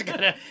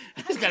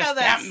got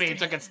that stamp me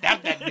so I can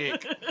stamp that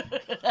dick.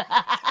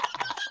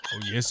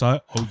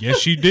 Oh yes,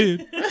 she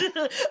did.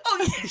 Oh,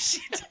 yeah,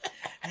 she did.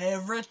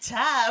 Every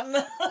time.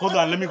 Hold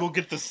on, let me go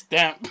get the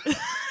stamp.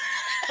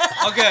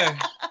 Okay.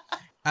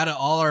 Out of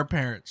all our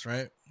parents,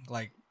 right?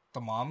 Like the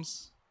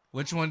moms,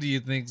 which one do you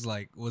think's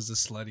like was the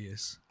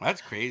sluttiest?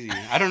 That's crazy.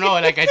 I don't know.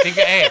 Like I think,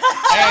 hey,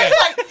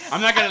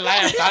 I'm not gonna lie.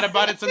 I've thought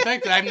about it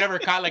sometimes because I've never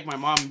caught like my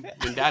mom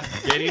and dad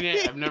getting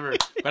it.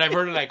 But I've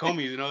heard of like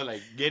homies,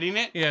 like getting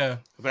it. Yeah.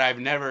 But I've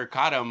never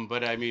caught them.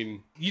 But I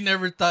mean, You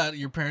never thought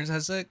your parents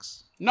had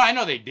sex? no, I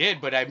know they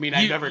did. But I mean,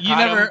 I never You caught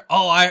never. them.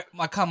 Oh, I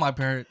caught my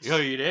parents. Oh,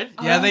 you did?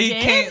 Yeah, Oh, they you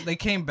did? They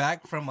came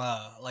back from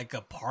a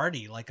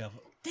party,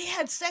 They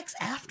had sex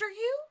after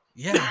you?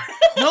 yeah.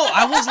 No,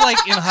 I was like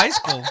in high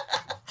school.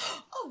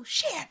 Oh,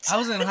 shit. I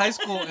was in high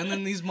school, and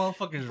then these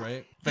motherfuckers,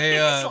 right?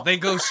 They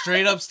go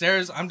straight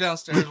upstairs. I'm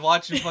downstairs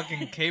watching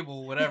fucking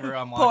cable, whatever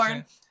I'm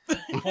watching.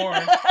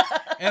 Porn.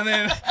 And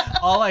then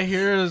all I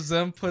hear is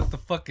them put the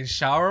fucking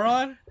shower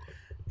on.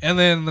 And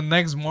then the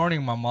next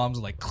morning, my mom's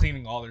like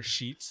cleaning all their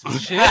sheets and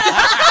shit.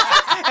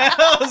 And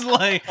I was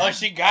like, Oh,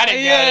 she got it.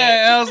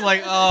 yeah. And I was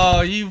like,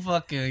 oh, you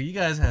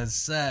guys had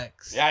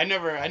sex. Yeah, I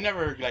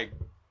never like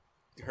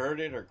heard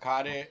it or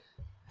caught it.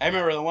 I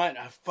remember the one.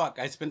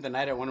 I spent the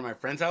night at one of my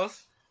friend's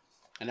house,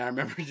 and I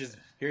remember just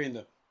hearing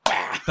the.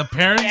 Bah! The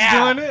parents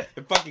Yeah. doing it?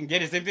 They fucking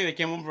get it. Same thing. They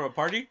came home for a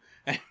party,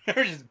 and they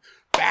were just.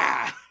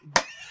 Bah!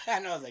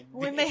 And I was like,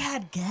 When they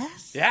had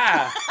guests?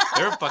 yeah,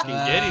 they were fucking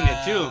getting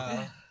it too.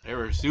 Uh, They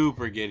were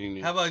super getting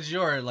it. How about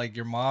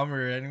your mom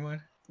or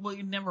anyone? Well,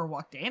 you never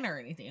walked in or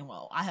anything.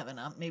 Well, I haven't.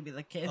 Maybe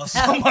the kids. Oh, so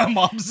have. my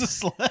mom's a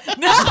slut.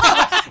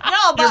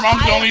 No, but Your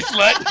mom's the only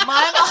slut.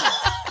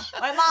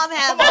 My mom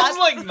had My mom's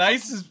lots. like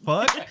nice as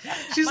fuck.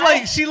 She's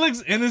like, she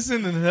looks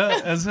innocent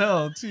as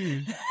hell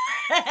too.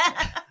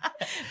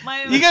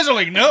 My, You guys are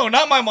like, no,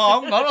 not my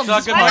mom. Not on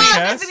this Good my mom morning,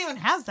 podcast. doesn't even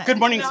have that. Good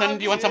morning, No, son.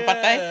 Do you want some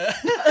patay?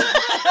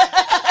 Yeah.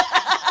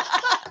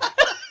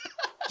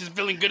 Just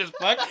feeling good as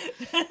fuck.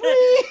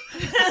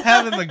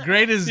 Having the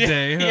greatest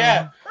day. Huh?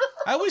 Yeah.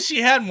 I wish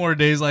she had more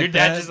days like Your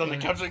that. dad just on the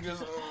couch like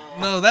this.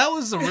 No, that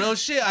was the real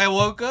shit. I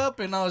woke up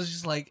and I was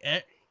just like,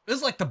 it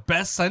was like the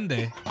best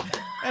Sunday.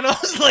 And I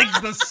was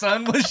like, the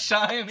sun was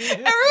shining.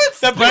 Everyone's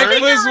The breakfast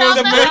breakfast was was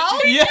the made.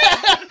 house.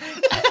 Yeah.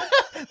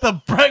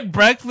 The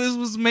breakfast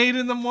was made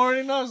in the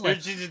morning. I was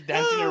like, She's just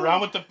dancing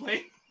around with the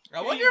plate.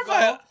 I wonder if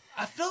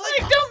I feel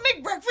like Don't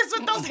make breakfast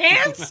with those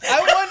hands. I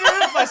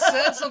wonder if I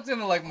said something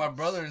to like my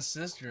brother and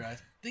sister. I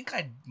think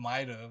I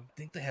might have. I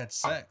think they had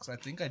sex. I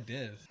think I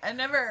did. I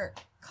never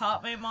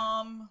caught my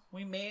mom.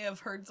 We may have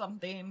heard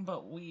something,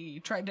 but we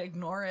tried to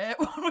ignore it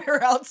when we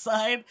were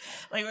outside.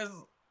 Like, it was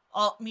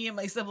all me and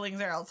my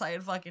siblings are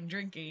outside fucking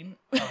drinking.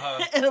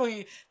 Uh-huh. And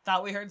we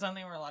thought we heard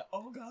something. We were like,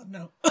 oh God,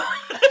 no.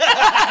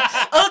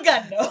 Oh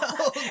God, no.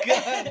 Oh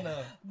God,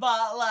 no.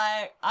 But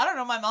like, I don't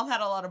know. My mom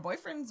had a lot of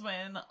boyfriends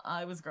when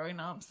I was growing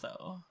up,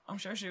 so I'm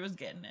sure she was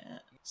getting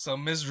it. So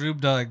Miss Rube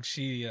Dog,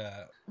 she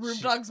Rube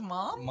Dog's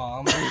mom?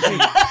 mom,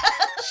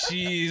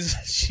 she's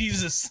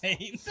a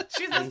saint.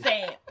 She's a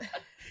saint.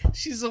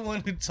 She's the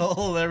one who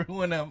told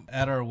everyone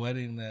at our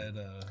wedding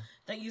that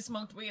That you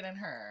smoked weed in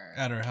her.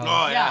 at her house.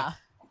 Oh, yeah. Yeah.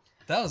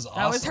 That was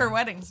awesome. That was her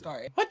wedding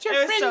story. What's your It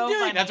was friend so doing?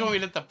 funny. That's when we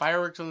lit the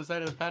fireworks on the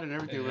side of the pad and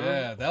everything.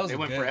 Yeah, that was They a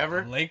went good-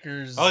 forever.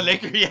 Lakers. Oh,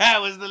 Lakers. Yeah,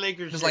 it was the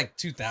Lakers. It was like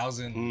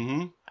 2000.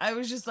 Mm-hmm. I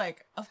was just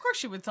like, of course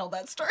she would tell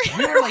that story.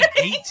 We were like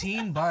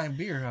 18 buying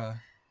beer, huh?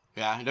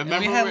 Yeah. And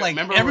Remember, we had like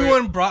remember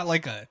everyone brought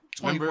like a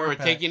 24 Remember we were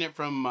pack. taking it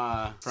from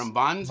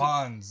Bonds?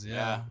 Bonds, yeah.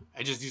 Yeah.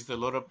 I just used to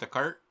load up the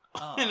cart.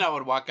 Oh. And I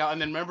would walk out.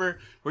 And then remember,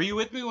 were you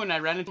with me when I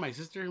ran into my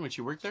sister when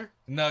she worked there?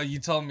 No, you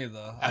told me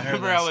though. I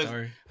heard remember that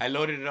story. I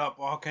loaded it up,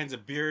 all kinds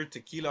of beer,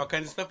 tequila, all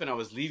kinds of stuff, and I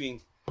was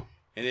leaving.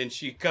 And then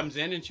she comes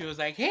in and she was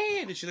like, hey,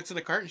 and then she looks at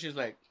the cart and she was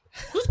like,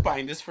 who's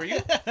buying this for you?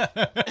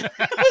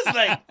 I was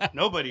like,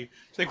 nobody.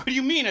 She's like, what do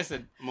you mean? I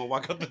said, I'm going to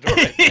walk out the door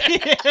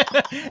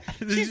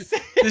right now.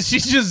 Did she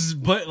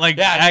just put like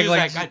Yeah, act she was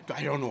like, like,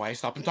 I don't know why I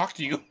stopped and talked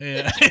to you.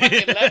 yeah.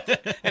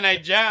 And I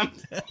jammed.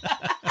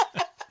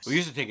 We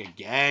used to take a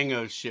gang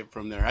of shit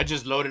from there. I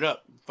just loaded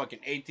up. Fucking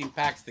 18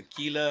 packs,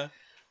 tequila,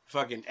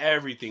 fucking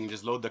everything.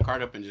 Just load the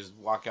cart up and just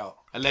walk out.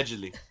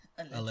 Allegedly.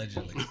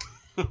 Allegedly.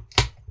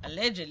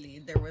 Allegedly,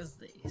 there was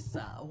this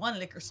one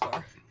liquor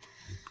store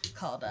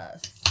called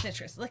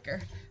citrus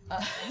liquor.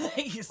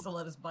 They used to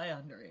let us buy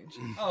underage.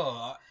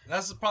 Oh,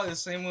 that's probably the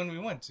same one we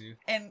went to.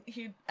 And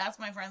he asked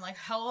my friend, like,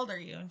 how old are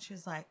you? And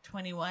she's like,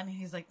 21. And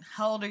he's like,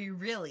 how old are you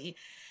really?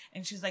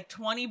 And she's like,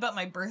 20, but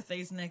my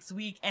birthday's next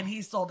week. And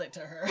he sold it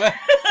to her.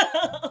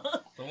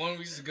 The one we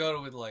used to go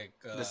to with like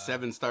The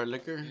 7-star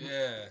liquor.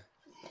 Yeah.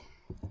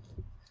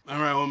 I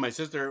remember when my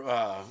sister,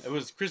 it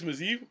was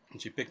Christmas Eve,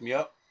 and she picked me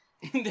up.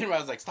 And then I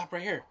was like, stop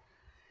right here.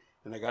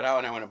 And I got out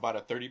and I went and bought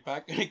a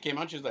 30-pack. And it came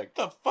out, she was like,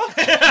 the fuck?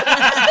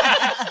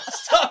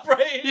 Stop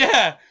right here.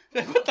 Yeah.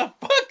 Like, what the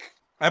fuck?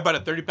 I bought a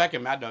 30-pack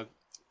at Mad Dog.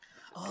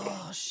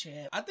 Oh,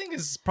 shit. I think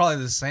it's probably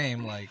the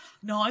same. Like,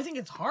 No, I think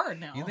it's hard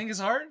now. you think it's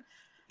hard?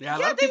 Yeah, a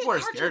lot of people are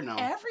card scared you now.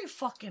 every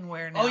fucking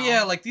where now. Oh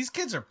yeah, like these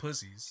kids are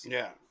pussies.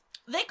 Yeah.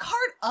 They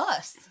card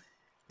us.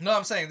 No,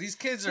 I'm saying these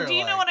kids are. Do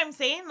you know like- what I'm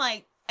saying?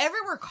 Like,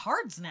 everywhere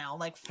cards now.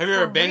 Like, Have you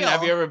for ever been? real.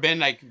 Have you ever been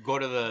like go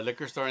to the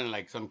liquor store and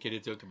like some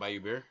kid took to buy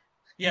you beer?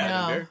 Yeah,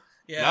 No. Beer?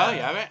 yeah. No,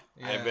 you haven't.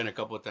 Yeah. I've been a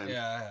couple of times.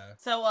 Yeah, I have.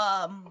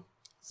 So,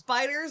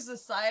 spiders the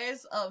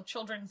size of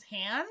children's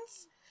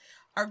hands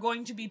are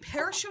going to be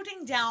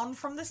parachuting down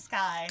from the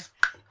sky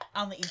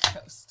on the East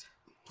Coast.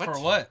 What? For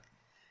what?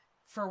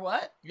 For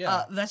what?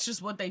 Yeah. That's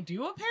just what they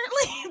do,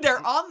 apparently.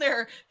 They're on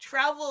their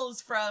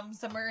travels from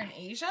somewhere in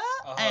Asia,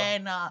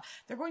 and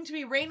they're going to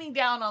be raining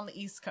down on the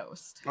East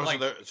Coast. Oh, Like-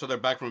 so they're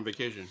back from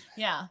vacation.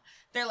 Yeah.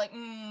 They're like,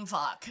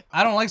 fuck.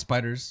 I don't like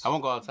spiders. I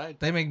won't go outside.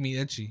 They make me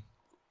itchy,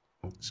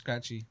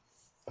 scratchy.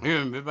 Have you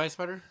ever been bit by a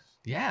spider?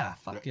 Yeah,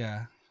 fuck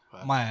yeah.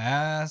 Fuck. My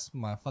ass,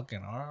 my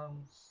fucking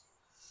arms,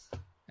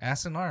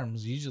 ass and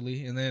arms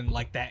usually, and then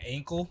like that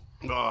ankle.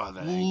 Oh, the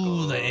Ooh,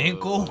 ankle. the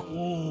ankle.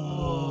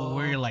 Ooh,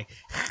 where you're like,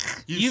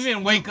 You you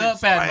even wake stupid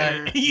up at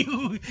spider. night.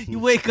 you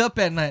wake up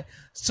at night.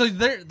 So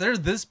they're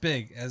this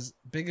big as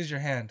your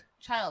hand.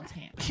 Child's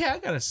hand. Yeah, I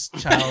got a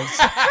child's.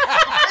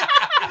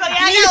 He's like,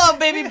 yeah, you little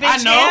baby bitch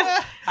I know.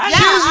 hand.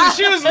 I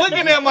She was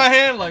looking at my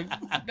hand like,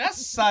 that's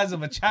the size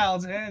of a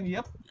child's hand.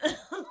 Yep.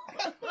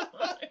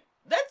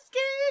 That's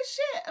scary as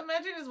shit.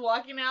 Imagine just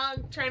walking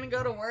out, trying to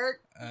go to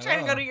work, I trying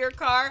to know. go to your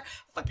car,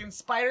 fucking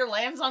spider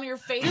lands on your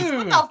face.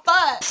 Dude. What the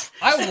fuck?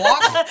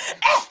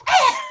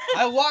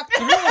 I walked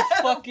through a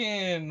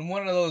fucking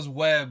one of those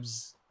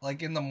webs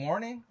like in the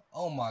morning.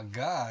 Oh my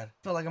god.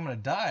 I feel like I'm gonna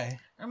die.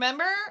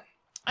 Remember?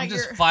 I'm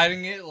just You're-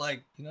 fighting it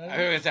like, you know what I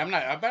mean?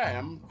 I bet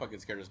I'm fucking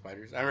scared of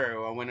spiders. I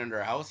remember I went under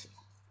a house.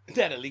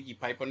 They had a leaky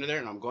pipe under there,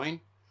 and I'm going,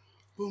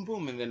 boom,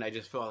 boom, and then I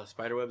just feel all the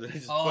spider webs, and I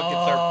just fucking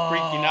start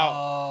freaking out.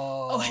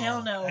 Oh,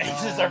 hell no. I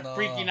just start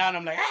freaking out.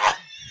 I'm like, ah!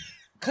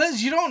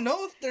 Cause you don't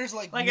know if there's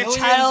like Like a millions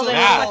child of in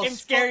a those fucking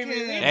scary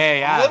movie. Hey,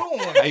 yeah. little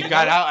ones. I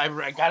got out.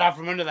 I got out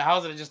from under the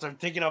house, and I just started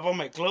taking off all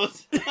my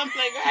clothes. I'm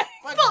like, ah,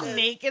 fuck All this.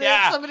 naked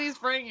Yeah. in somebody's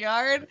front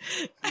yard.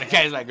 The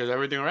guy's like, is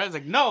everything alright? It's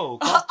like, no.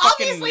 Call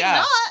Obviously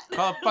not.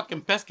 Call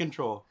fucking pest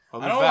control. I'll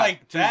be I don't back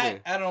like that.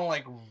 Tuesday. I don't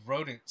like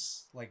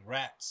rodents, like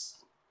rats.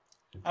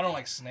 I don't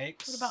like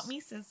snakes. What about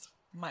Mises?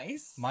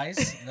 Mice?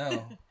 Mice?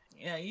 No.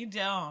 Yeah, you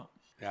don't.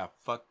 Yeah,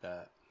 fuck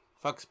that.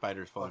 Fuck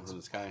spiders falling from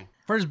the sky.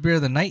 First beer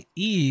of the night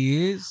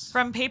is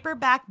From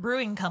Paperback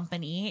Brewing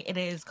Company, it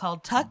is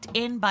called Tucked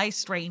In by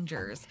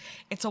Strangers.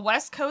 It's a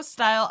West Coast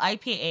style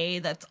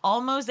IPA that's all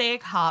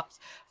mosaic hops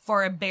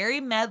for a berry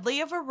medley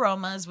of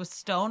aromas with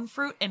stone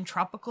fruit and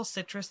tropical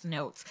citrus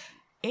notes.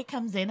 It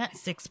comes in at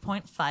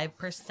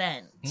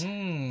 6.5%.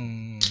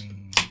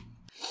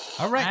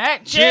 All right. All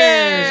right, Cheers.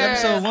 cheers.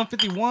 Episode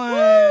 151. Woo.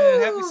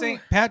 Happy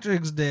St.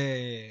 Patrick's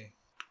Day.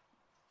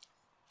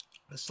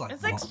 It's like,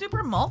 It's like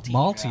super malty.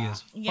 malty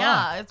as fuck.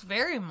 Yeah, it's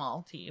very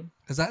malty.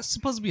 Is that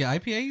supposed to be an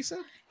IPA, you said?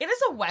 It is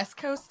a West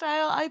Coast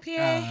style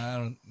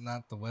IPA.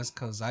 Not the West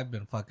Coast I've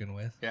been fucking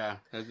with. Yeah,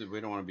 we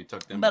don't want to be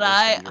tucked in. But by a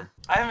I- stranger.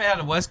 I haven't had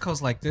a West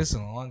Coast like this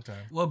in a long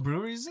time. What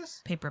brewery is this?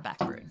 Paperback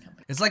Brewing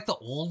Company. It's like the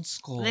old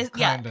school This-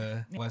 yeah. kind of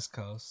West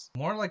Coast.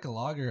 More like a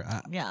lager.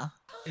 Yeah.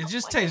 It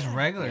just tastes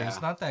regular. Yeah.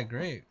 It's not that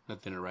great.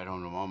 Nothing to write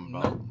home to mom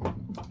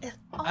about.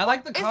 I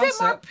like the Is it more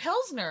concept.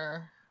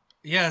 Pilsner?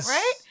 Yes.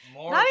 Right?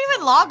 More Not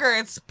even Pilsner. lager,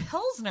 it's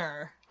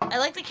Pilsner. I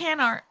like the can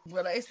art.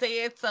 Would I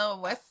say it's a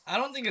West? I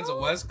don't think it's a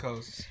West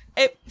Coast.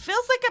 It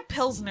feels like a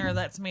Pilsner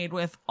that's made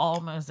with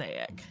all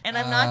mosaic. And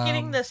I'm not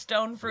getting the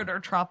stone fruit or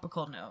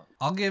tropical note.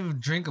 I'll give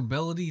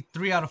drinkability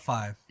 3 out of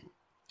 5.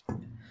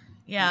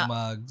 Yeah.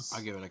 Mugs.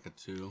 I'll give it like a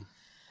 2.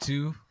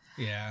 2.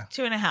 Yeah.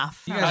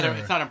 2.5. You guys are-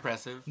 It's not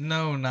impressive.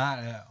 No, not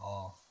at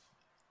all.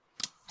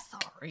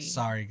 Sorry.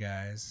 Sorry,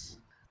 guys.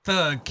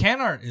 The can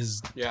art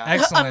is Yeah.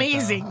 excellent.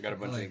 Amazing. Got a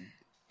bunch Like- of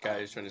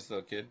guys trying to steal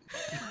a kid.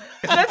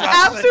 That's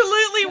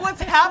absolutely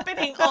what's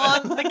happening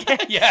on the can.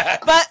 Yeah.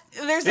 But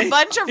there's a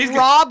bunch of he's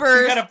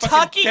robbers got a fucking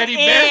tucking teddy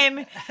bear.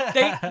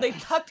 in. They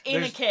tucked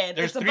in a kid.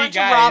 there's It's a 3 bunch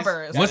guys. of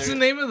robbers. Yeah, What's the there's-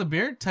 name of the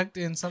beer? Tucked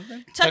in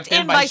something? Tucked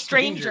in by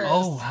strangers.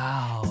 Oh,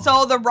 wow.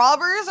 So the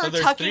robbers So are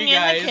there's tucking 3 in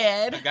guys. the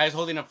kid. A guy's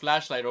holding a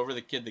flashlight over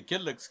the kid. The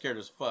kid looks scared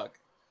as fuck.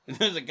 And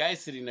there's a guy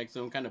sitting next to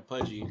him, kind of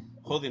pudgy,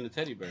 holding a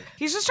teddy bear.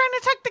 He's just trying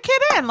to tuck the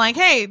kid in. Like,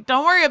 hey,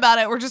 don't worry about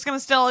it. We're just going to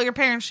steal all your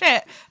parents'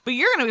 shit. But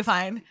you're going to be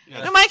fine.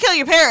 Yeah. It might kill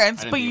your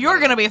parents, but think you're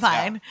about going to it be like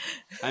fine.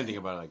 that. I didn't think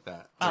about it like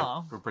that.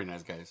 Oh. We're pretty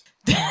nice guys.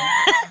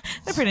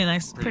 They're pretty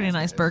nice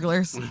nice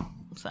burglars.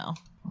 So,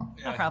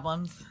 no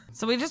problems.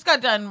 So we just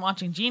got done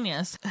watching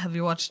Genius. Have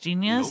you watched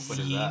Genius? Nope. What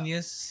is that?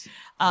 Genius.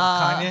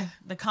 Kanye?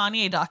 The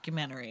Kanye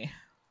documentary.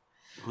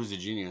 Who's the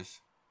genius?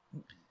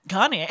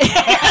 Kanye.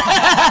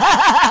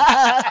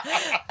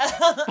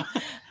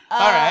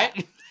 All right.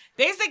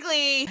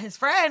 Basically, his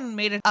friend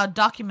made a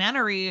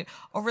documentary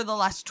over the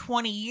last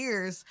 20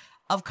 years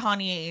of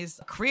Kanye's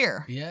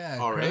career. Yeah,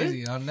 Oh, really?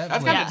 crazy on Netflix.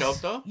 That's kind of dope,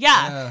 though.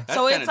 Yeah. Yeah.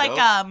 So That's it's like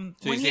kinda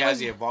So you when see he how was,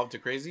 he evolved to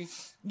crazy?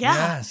 yeah.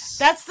 Yes.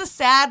 That's the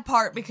sad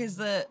part because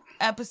the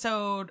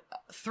episode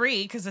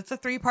 3, because it's a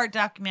 3-part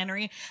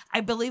documentary,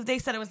 I believe they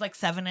said it was like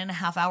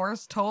 7.5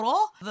 hours total.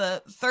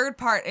 The third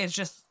part is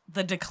just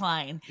the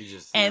decline. You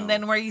just, And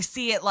then where you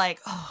see it like,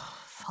 oh,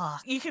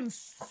 fuck. You can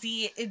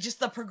see it, just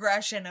the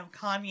progression of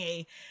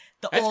Kanye,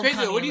 the that's old crazy.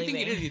 Kanye What do you think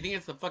leaving. it is? You think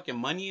it's the fucking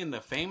money and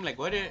the fame? Like,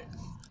 what it?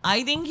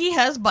 I think he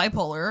has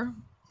bipolar.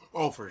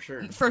 Oh, for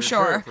sure. For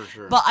sure. For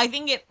sure. But I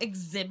think it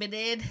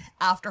exhibited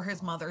after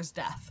his mother's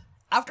death.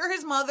 After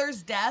his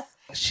mother's death,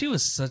 She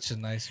was such a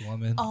nice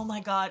woman. oh my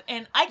God.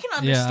 And I can yeah,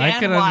 understand I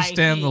can why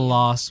understand he- the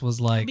loss was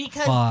like,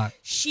 because fuck.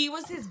 she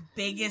was his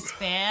biggest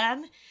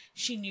fan.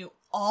 She knew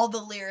all the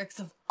lyrics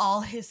of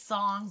all his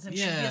songs, and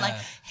she'd be like,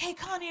 Yeah. "Hey,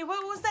 Kanye,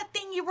 what was that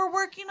thing you were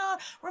working on?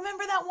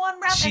 Remember that one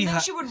rap?" She And then ha-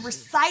 she would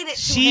recite it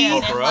to she- him. Oh,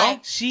 and for real?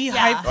 like, She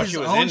yeah. hyped Oh, his she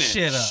was own in it.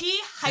 shit up. she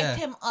hyped Yeah.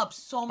 him up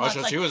so Oh, much.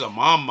 so like, she was a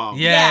mom.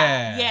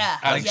 Yeah. yeah,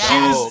 That's yes. she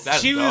dope. was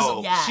That's she dope.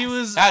 was Yes. she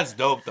was That's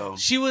dope, though.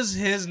 she was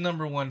his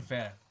number one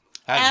fan.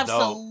 That's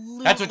dope.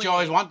 Absolutely. That's what you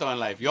always want, though, in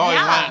life. You always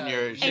Yeah. want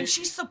your... And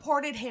she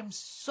supported him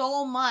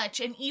so much.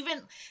 And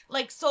even,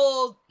 like,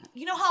 so,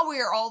 you know how we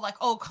are all like,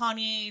 oh,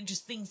 Kanye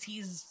just thinks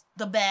he's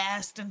the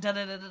best and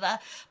da-da-da-da-da.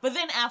 But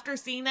then after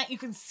seeing that, you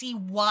can see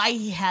why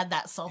he had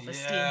that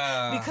self-esteem.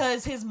 Yeah.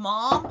 Because his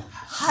mom Mom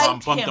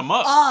hyped pumped him him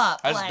up.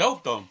 up. That's like,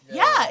 dope, though.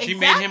 Yeah, She exactly.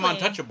 made him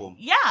untouchable.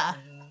 Yeah.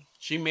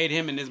 She made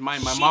him in his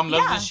mind. My She- mom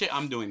loves yeah. this shit.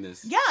 I'm doing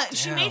this. Yeah,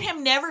 she Damn. made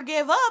him never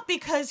give up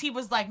because he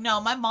was like,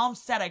 no, my mom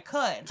said I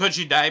could. So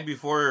she died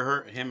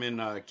before him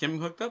and Kim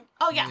hooked up?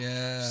 Oh, yeah.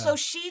 Yeah. So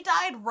she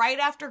died right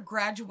after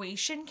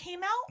graduation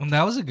came out. And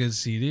that was a good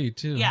CD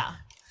too. Yeah.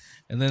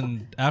 And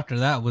then after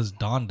that was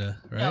Donda,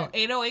 right? No,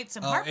 808s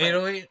and Oh, Heartbreak.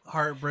 808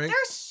 Heartbreak.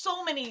 There's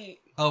so many.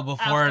 Oh,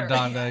 before after.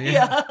 Donda,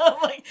 yeah.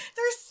 like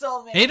there's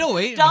so many.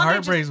 808 and Donda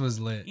Heartbreaks just- was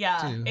lit. Yeah,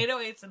 too.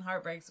 808s and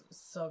Heartbreaks was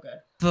so good.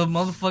 The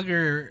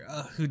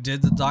motherfucker who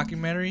did the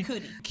documentary,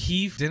 Cootie.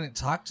 Keith didn't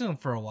talk to him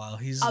for a while.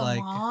 He's A like,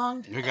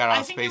 long. You got all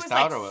I think it spaced was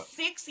out like or what?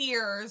 6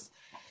 years.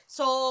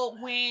 So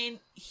when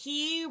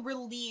he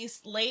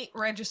released Late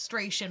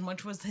Registration,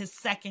 which was his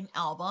second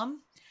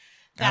album,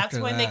 that's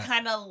After when they that.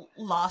 kind of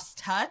lost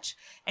touch,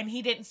 and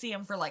he didn't see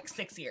him for like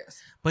 6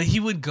 years. but he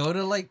would go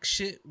to like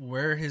shit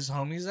where his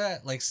homies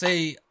at. Like,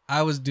 say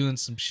I was doing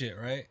some shit,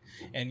 right?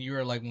 And you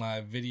were like my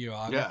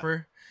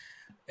videographer,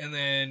 and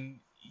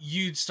then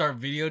you'd start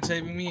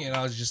videotaping me, and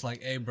I was just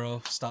like, "Hey,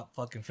 bro, stop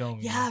fucking filming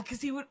me." Yeah,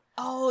 because he would.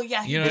 Oh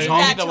yeah, he You know did His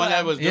what I that homie, the to one that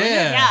him. was doing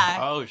Yeah. it? Yeah.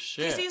 Oh, Because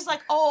shit. he was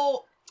like,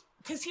 oh,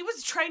 because he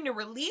was trying to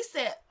release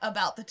it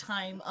about the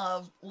time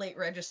of Late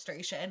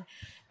Registration.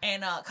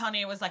 And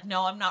Kanye was like,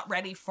 no, I'm not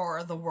ready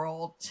for the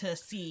world to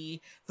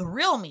see the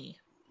real me.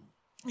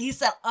 He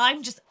said,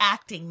 I'm just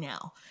acting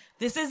now.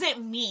 This isn't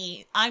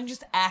me. I'm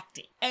just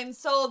acting. And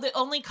so the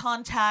only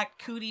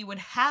contact Cootie would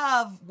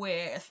have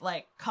with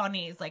like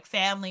Kanye's like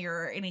family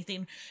or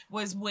anything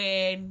was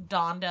when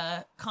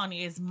Donda,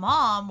 Kanye's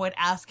mom, would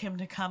ask him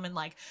to come and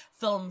like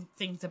film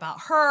things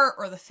about her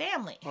or the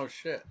family. Oh,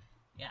 shit.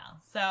 Yeah.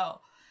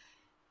 So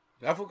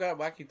That fool got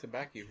wacky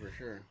tobacco for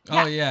sure.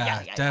 Oh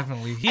Yeah, yeah,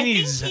 definitely. He I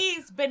needs. think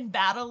he's been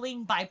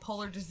battling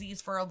bipolar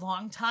disease for a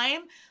long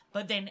time,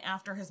 but then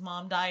after his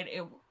mom died,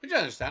 it Which is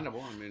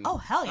understandable. I mean, oh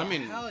hell yeah, I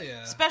mean, Hell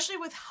yeah. especially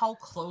with how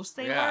close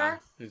they yeah.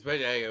 were.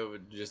 Especially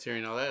just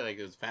hearing all that, like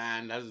his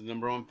fan, that's his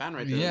number one fan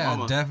right there. Yeah,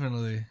 Mama.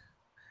 definitely.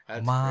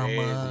 That's Mama.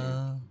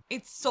 crazy.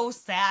 It's so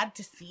sad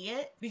to see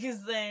it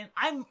because then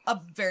I'm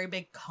a very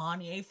big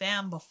Kanye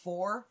fan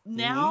before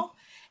now,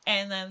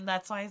 and then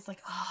that's why it's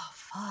like, oh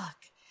fuck,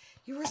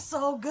 you were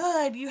so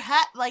good. You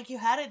had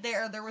it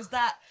there. There was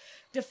that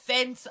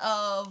defense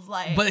of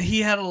like, But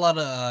he had a lot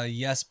of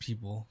yes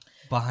people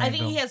behind I him.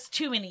 think he has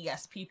too many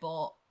yes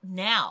people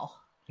now.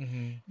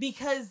 Mhm.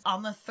 Because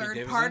on the third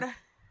Davidson? part,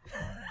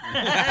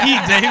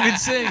 Pete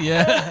Davidson,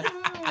 yeah.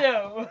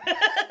 no,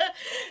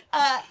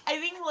 I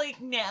think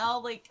like now,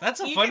 like That's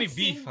a you funny can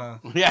see- beef, huh?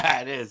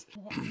 Yeah, it is.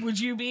 Would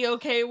you be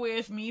okay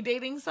with me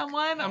dating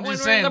someone I'm when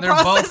just we're in saying, the they're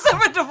process both-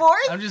 of a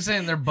divorce? I'm just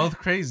saying they're both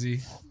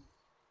crazy.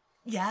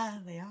 Yeah,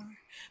 they are.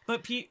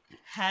 But Pete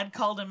had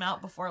called him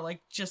out before,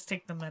 like, just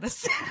take the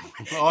medicine.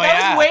 Oh, that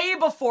yeah. was way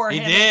before He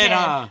him did, and Ken.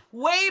 huh?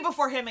 Way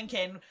before him and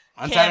Ken.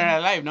 On Ken- Saturday Night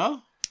Live,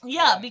 no?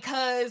 Yeah,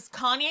 because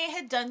Kanye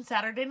had done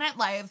Saturday Night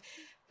Live.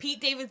 Pete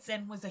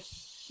Davidson was a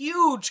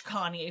huge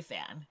Kanye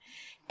fan.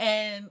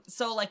 And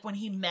so, like, when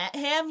he met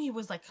him, he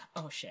was like,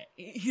 oh, shit.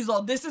 He's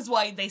all, this is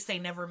why they say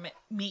never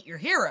meet your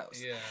heroes.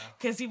 Yeah.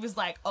 Because he was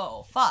like,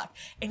 oh, fuck.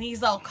 And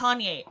he's all,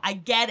 Kanye, I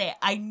get it.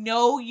 I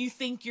know you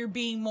think you're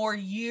being more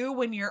you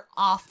when you're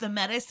off the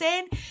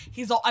medicine.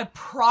 He's all, I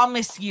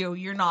promise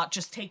you're not.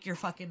 Just take your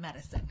fucking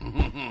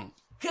medicine.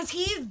 Because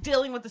he's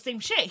dealing with the same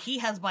shit. He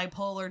has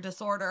bipolar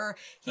disorder.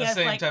 He The has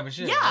same like, type of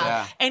shit.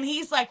 Yeah. And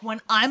he's like, when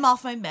I'm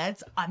off my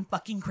meds, I'm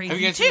fucking crazy Have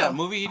you guys too. seen that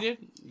movie he did?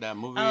 That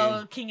movie.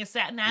 Oh, King of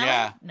Staten Island?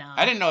 yeah. No.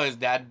 I didn't know his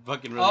dad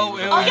fucking really. Oh, was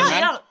it a was- Oh, Iron yeah,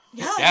 Man.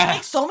 yeah. Yeah. He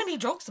makes so many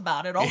jokes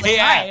about it all the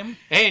Yeah. time.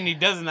 Hey, and he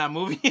does in that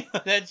movie.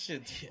 That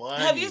shit's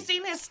funny. Have you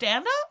seen his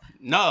stand-up?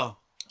 No.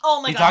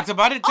 Oh, my He God. talks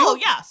about it too. Oh,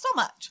 yeah, so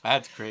much.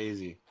 That's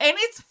crazy. And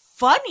it's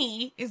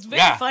funny. It's very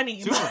Yeah,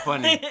 funny. super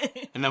funny.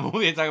 In the movie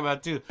they talk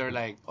about too. They're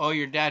like, "Oh,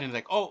 your dad," and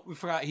like, "Oh, we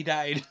forgot he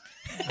died."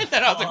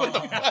 And I was like, "What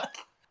the fuck?"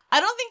 I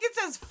don't think it's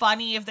as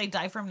funny if they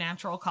die from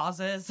natural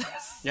causes.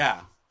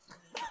 Yeah,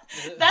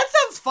 That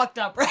sounds fucked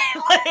up, right?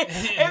 Like,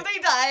 if they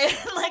die,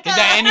 like they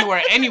die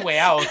anywhere, anyway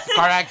else,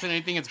 car accident,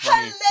 anything. It's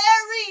funny.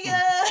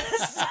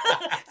 hilarious.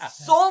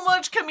 So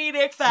much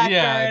comedic factor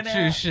Yeah, in true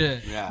it.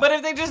 shit. Yeah, But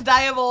if they just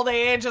die of old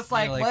age, it's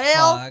like, like,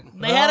 well, fuck,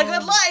 they had a bro.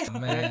 good life.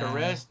 Man. Cardiac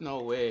arrest? No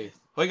way.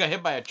 Oh, he got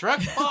hit by a truck.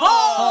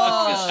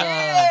 Oh,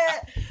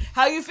 shit.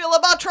 How you feel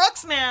about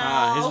trucks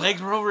now? His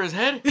legs were over his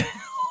head.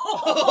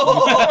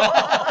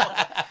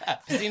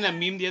 You seen that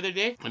meme the other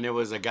day? And there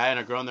was a guy and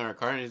a girl in their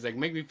car, and he's like,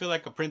 "Make me feel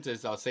like a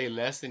princess. I'll say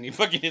less." And he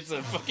fucking hits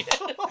a fucking.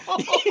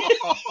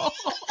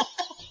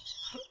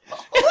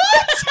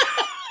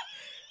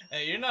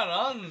 Hey, you're not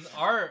on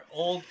our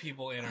old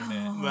people internet.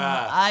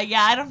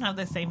 Yeah, I don't have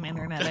the same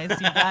internet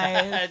as you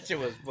guys. That shit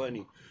was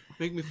funny.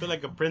 Make me feel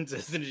like a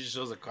princess, and it just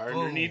shows a car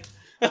Oh. underneath.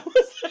 I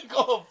was like,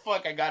 "Oh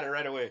fuck!" I got it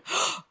right away.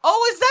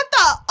 Oh, is that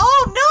the?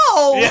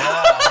 Oh no!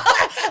 Yeah.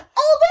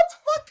 Oh, that's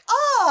fucked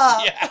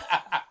up.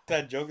 Yeah,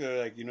 that joke. They're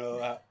like, you know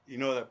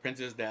that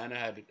Princess Diana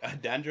had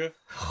dandruff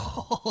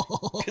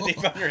because they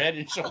found her head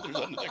and shoulders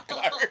under the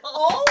car.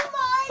 Oh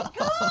my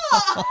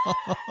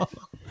god!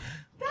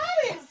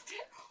 That is.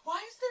 Why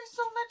is there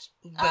so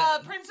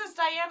much Princess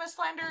Diana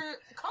slander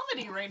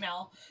comedy right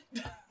now?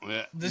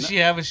 Yeah. Does she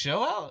have a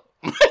show out?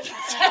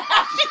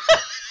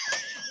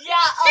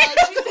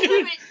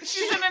 Yeah,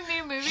 she's in a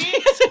new movie.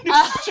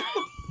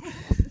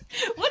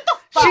 What the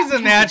fuck? She's a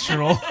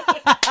natural.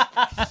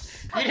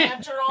 You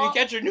didn't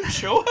catch her new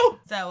show out?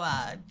 So,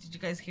 did you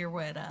guys hear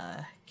what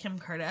Kim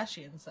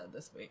Kardashian said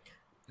this week?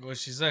 What'd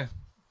she say?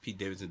 Pete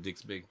Davidson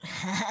dick's big.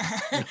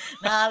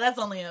 Nah, that's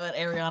only what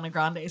Ariana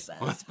Grande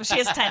says. But she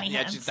has tiny Yeah,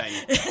 hands. she's tiny.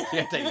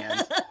 Yeah, tiny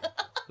hands.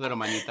 Little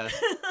manitas.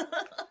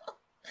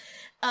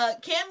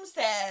 Kim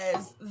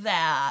says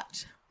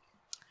that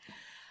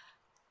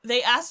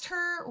they asked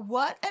her,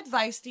 what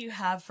advice do you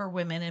have for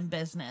women in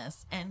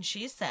business? And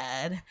she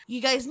said,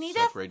 you guys need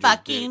Separate to your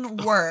fucking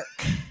work.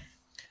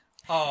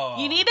 Oh.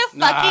 You need to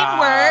fucking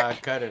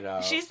work. Cut it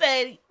out. She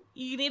said,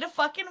 you need to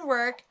fucking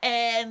work,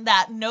 and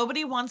that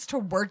nobody wants to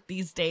work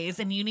these days,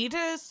 and you need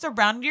to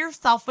surround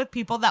yourself with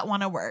people that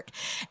want to work.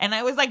 And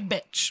I was like,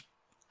 bitch.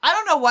 I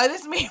don't know why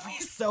this made me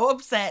so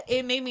upset.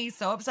 It made me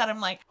so upset. I'm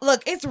like,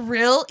 look, it's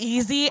real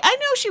easy. I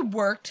know she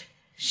worked.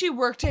 She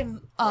worked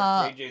in,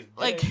 AJ's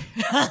like, dick.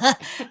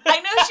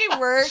 I know she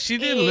worked. She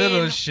did in,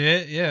 little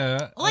shit,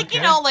 yeah. like, okay.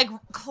 you know, like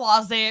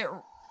closet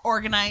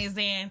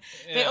organizing.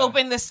 They Yeah.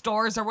 open the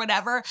stores or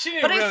whatever. She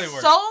didn't But really it's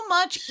work. so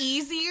much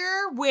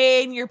easier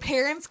when your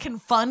parents can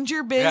fund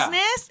your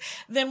business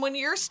than when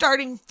you're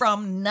starting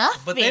from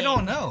nothing. But they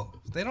don't know.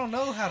 They don't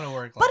know how to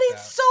work But like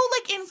it's that. so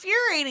like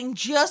infuriating.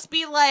 Just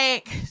be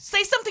like,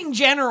 say something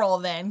general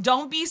then.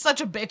 Don't be such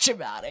a bitch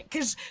about it.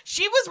 Because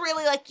she was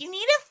really like, you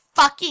need to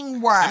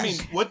fucking work. I mean,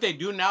 what they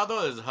do now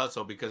though is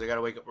hustle because they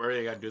gotta wake up early.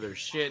 They gotta do their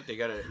shit. They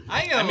gotta.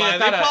 I ain't gonna mean, lie,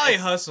 it's they not a- probably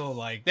it's- hustle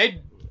like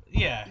They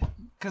yeah,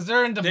 because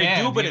they're in they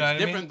demand. do, but you know it's what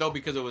I different mean? though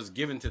because it was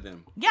given to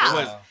them. Yeah. It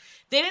was,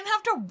 they didn't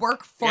have to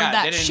work for yeah,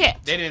 that they didn't, shit.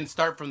 They didn't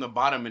start from the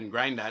bottom and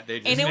grind that. They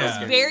just And it was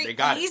Yeah. very they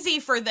got it. easy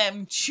for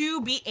them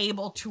to be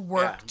able to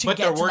work Yeah. to But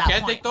get their to work that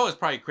ethic point. though is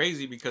probably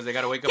crazy because they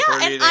gotta wake up Yeah,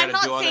 early. and They I'm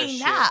gotta do not all saying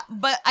that that,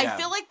 shit. but I Yeah.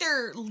 feel like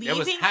they're was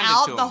leaving handed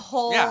out to the 'em.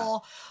 whole.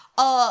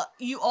 Yeah.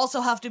 You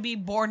also have to be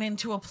born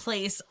into a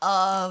place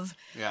of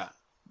Yeah.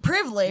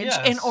 privilege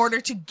Yes. in order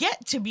to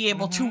get to be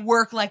able to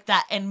work like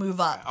that and move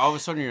up. All of a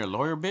sudden you're a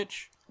lawyer,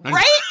 bitch.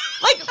 Right?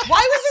 Like, why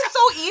was it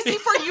so easy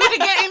for you to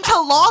get into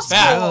law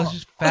Bad. Oh, school? it's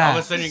just All of a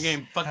bad. sudden you're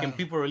getting fucking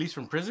people released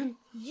from prison.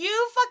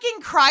 You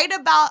fucking cried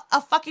about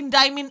a fucking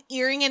diamond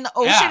earring in the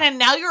ocean Yeah. and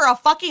now you're a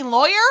fucking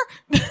lawyer?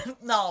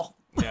 No.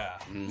 Yeah.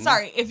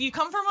 Sorry. If you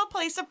come from a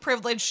place of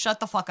privilege, shut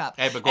the fuck up.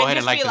 Hey, but go ahead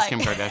and just like be this Kim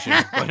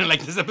Kardashian. Go ahead and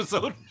like this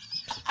episode.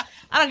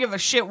 I don't give a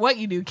shit what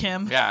you do,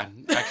 Kim. Yeah,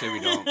 actually we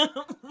don't.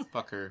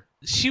 Fuck her.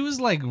 She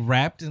was like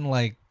wrapped in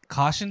like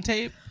caution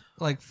tape.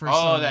 like for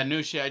that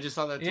new shit. I just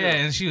saw that too. Yeah,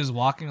 and she was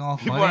walking all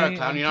People funny. are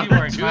clowning and on people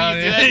her are too.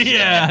 clowning- You see that shit?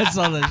 Yeah, I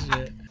saw that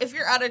shit. If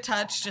you're out of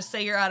touch, just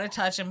say you're out of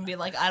touch and be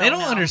like, I They don't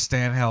don't know.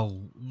 understand how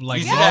like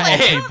You see Yeah, that? like,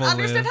 normal they people don't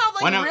understand live. how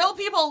like One of- real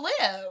people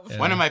live. Yeah.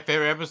 One of my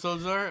favorite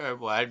episodes are.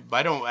 Well,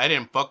 I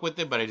didn't fuck with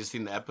it, but I just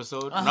seen the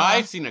episode. No, Uh-huh.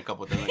 I've seen a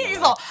couple times. He's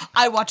all,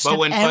 I watched But it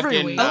when every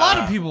fucking, week. A lot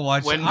of people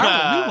watch when it. We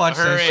watched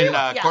her that shit.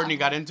 and Yeah. Courtney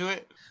got into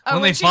it. Oh,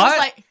 when they she was fought,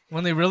 like,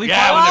 when they really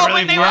Yeah, fought.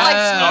 when they were, like,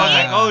 I was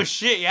like, sneaking. oh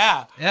shit,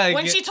 yeah, yeah,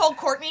 when yeah, she told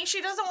Courtney she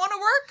doesn't want to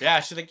work.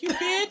 yeah. She's like, you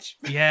bitch.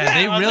 yeah,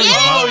 they I was really like,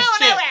 fought. oh,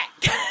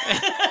 shit.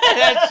 shit.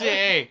 that shit,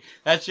 hey,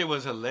 that shit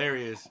was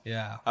hilarious.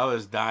 Yeah, I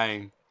was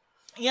dying.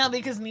 Yeah,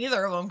 because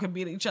neither of them could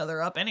beat each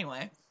other up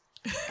anyway.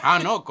 I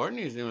don't know.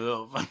 Courtney's a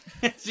little fun.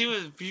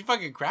 she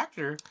fucking cracked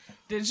her.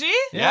 Did she?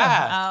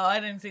 Yeah. Oh,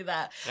 I didn't see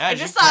that. Yeah, I she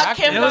just saw cracked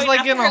Kim. it. it was going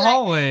like in after the her,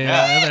 hallway. Yeah.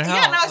 At their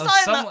Yeah, house. no, I Of saw it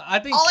in some- the- I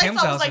think all Kim's I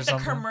saw house was or like the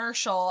something.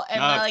 commercial and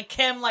No. like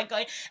Kim like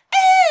going.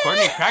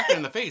 Courtney cracked her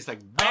in the face, like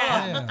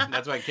bam. yeah.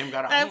 That's why Kim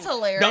got out. That's Don't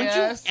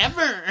hilarious. you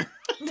ever?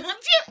 Don't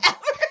you ever?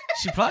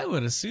 She probably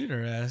would have sued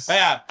her ass.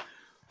 Yeah,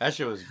 that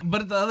shit was.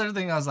 But the other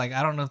thing, I was like,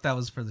 I don't know if that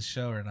was for the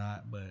show or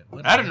not. But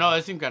whatever. I don't know.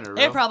 It seemed kind of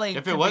real. It probably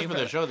If could it was be for for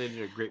the the- show, they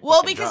did a great.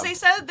 Well, fucking because job. they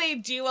said they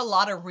do a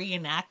lot of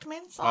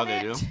reenactments on they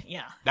it. do?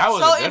 Yeah. That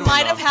was so a good it one,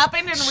 might have though.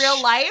 happened in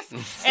real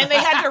life, and they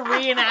had to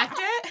reenact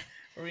it.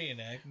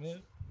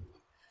 Reenactment.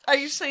 Are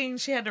you saying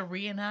she had to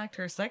reenact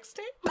her sex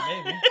tape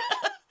Maybe.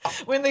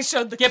 when they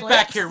showed the Get clips?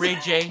 back here, Ray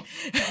J.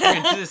 We're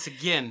gonna do this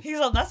again. He's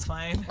like, that's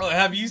fine. Oh,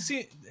 have you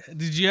seen?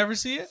 Did you ever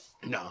see it?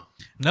 No,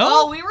 No.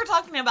 Oh, we were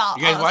talking about.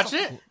 you guys watched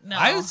it? No,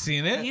 I've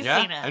seen it. He's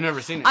Yeah, seen it. I've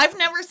never seen it. I've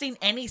never seen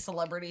any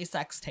celebrity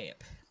sex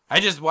tape. I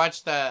just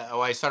watched the. Oh,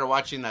 I started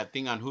watching that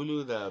thing on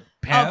Hulu. The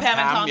Pam? Pam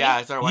and Tommy? Yeah,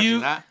 I started watching you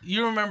that.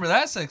 you remember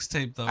that sex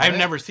tape though? I've right?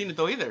 never seen it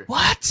though either.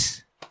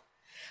 What?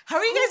 How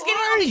are you guys Who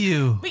getting? are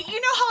you? But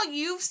you know how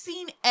you've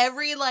seen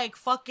every like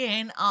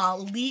fucking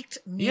leaked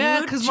nude?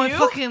 Yeah, because my too?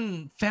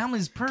 fucking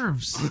family's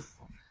pervs.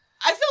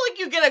 I feel like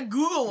you get a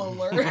Google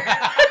alert.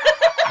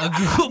 A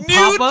Google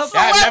Nude pop up.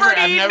 Yeah,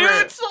 celebrity, I've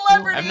never- nude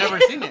celebrity. I've never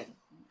seen it.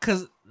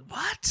 Cause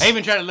what? I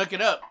even tried to look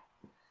it up,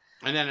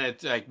 and then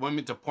it like went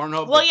me to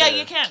Pornhub. Well, but yeah, the-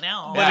 you can't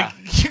now. Yeah.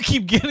 You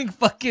keep getting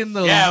fucking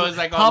those. Yeah, it was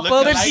like pop all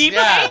ups. The lookalikes. deep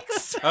Yeah.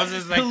 fakes. I was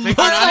just like The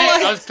clicking on it.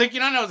 lookalikes. I was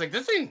clicking on it. I was like,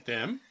 this ain't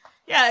them.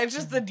 Yeah, it's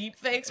just the deep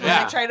fakes when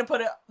Yeah. they try to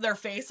put their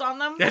face on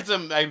them. That's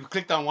I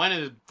clicked on one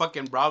and it's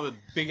fucking bra with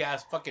big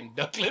ass fucking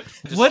duck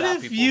lips. Just What slap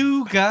if people.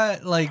 you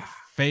got like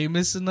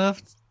famous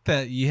enough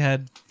that you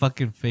had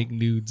fucking fake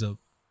nudes up?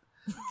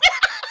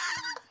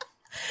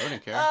 I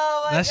wouldn't care.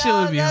 Oh my That shit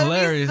God, would be that'd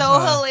hilarious, so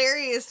huh?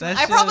 hilarious. That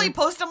I shit probably would-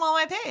 post them on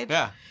my page.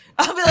 Yeah,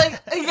 I'll be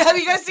like, have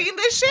you guys seen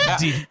this shit? Yeah.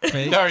 Deep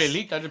fake. they already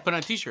leaked. I just put on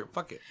a t-shirt.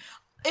 Fuck it.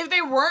 If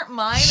they weren't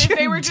mine, if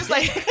they were just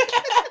like,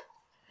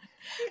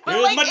 but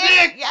Here's like, my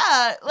if, dick.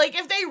 yeah, like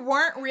if they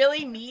weren't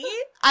really me,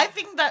 I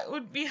think that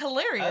would be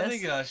hilarious. I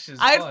think that shit's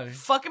I'd funny.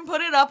 fucking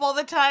put it up all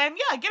the time.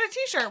 Yeah, get a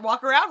t-shirt,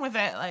 walk around with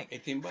it, like.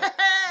 18 bucks.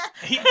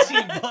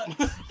 18 bucks.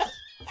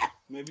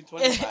 Maybe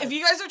 25. If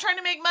you guys are trying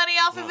to make money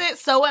off of No. it,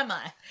 so am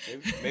I.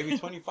 maybe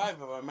 25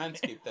 if I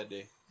manscaped that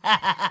day.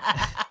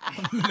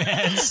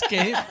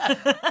 Manscaped.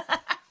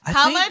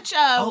 How much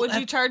would I-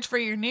 you charge for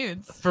your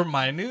nudes? for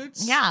my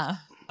nudes? Yeah,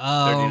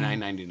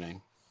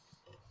 $39.99.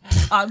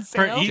 on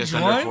sale. each- Just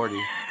one? under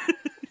 40.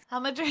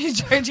 How much are you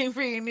charging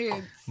for your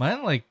nudes?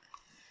 Mine like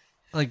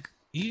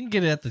you can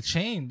get it at the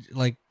change.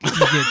 Like you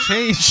get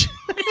change.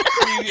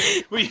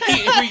 we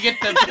get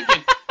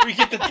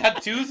the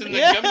tattoos and the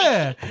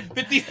Yeah. gummies.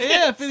 50 cents.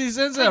 Yeah, 50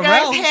 cents at guys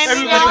Ralph's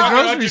handing at out- the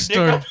grocery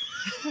store.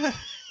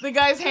 The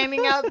guy's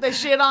handing out the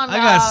shit on I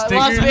got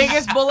Las stickers.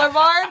 Vegas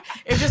Boulevard.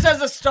 It just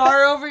has a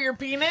star over your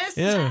penis.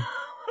 Yeah.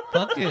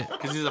 Fuck it.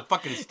 Because he's a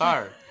fucking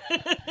star.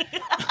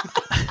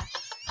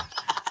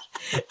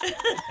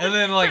 And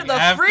then like For the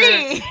after,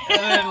 free. and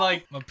then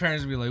like my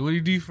parents would be like, "What do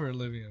you do for a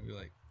living?" I'd be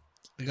like,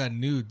 "I got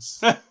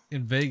nudes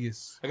in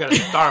Vegas." I got a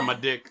star on my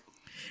dick.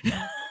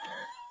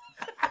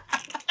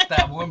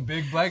 That one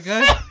big black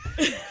guy,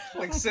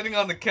 like sitting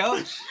on the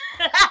couch.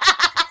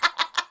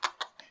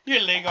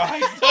 Your leg all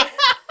hyped up.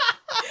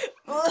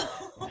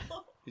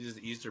 He's just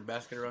an Easter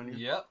basket around you.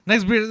 Yep.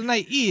 Next beer of the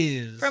night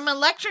is From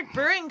Electric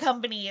Brewing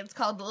Company, it's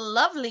called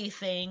Lovely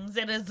Things.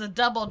 It is a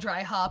double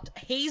dry hopped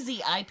hazy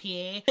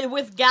IPA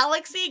with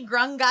Galaxy,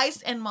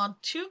 Grungeist, and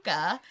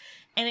Montuca,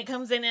 and it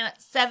comes in at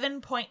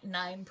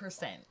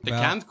 7.9%. The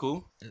Wow. can's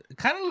cool. It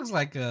kind of looks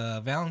like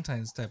a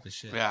Valentine's type of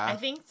shit. I Yeah.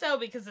 think so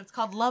because it's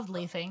called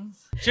Lovely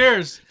Things.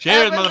 Cheers.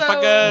 Cheers, Episode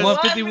motherfuckers.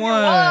 151.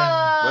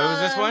 What was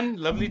this one?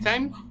 Lovely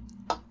time?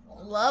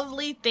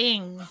 Lovely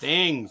Things.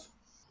 Things.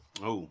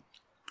 Oh.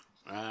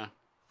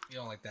 You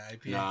don't like that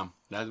IPA? Nah.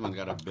 That one's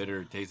got a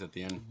bitter taste at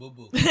the end. Boo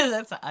boo.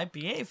 That's an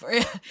IPA for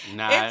you.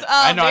 Nah. It's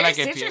I know I very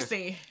like IPAs.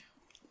 citrusy.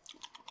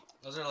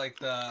 Those are like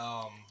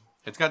the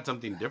It's got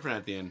something different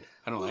at the end.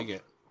 I don't like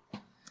it.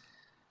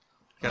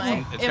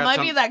 It might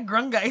be that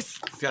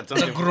Grungeist. It's got the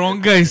something.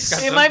 Grongeist.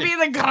 Got It might be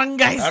something. the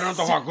Grungeist. I don't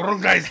know what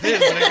Grundeis is, but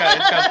it's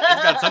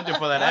got something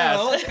for that I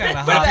don't know ass. what kind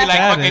of But if hot you like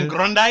that fucking is.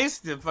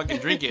 Grundeis, then fucking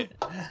drink it.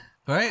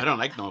 Right? I don't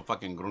like no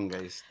fucking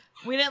Grundeis.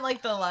 We didn't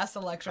like the last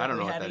election I don't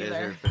know we what had that is. either.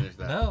 Here, finish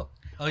that. No.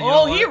 You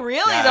Oh, don't he want-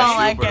 really Yeah, don't super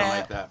like it. don't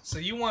like that. So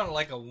you want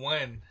like a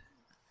 1.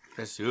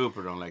 I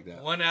super don't like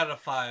that. 1 out of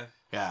 5.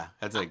 Yeah,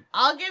 that's like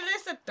I'll give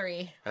this a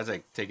 3.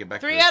 take it back.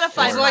 3 to out of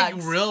 5 It's four. like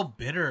nugs. real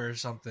bitter or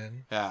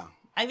something. Yeah.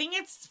 I think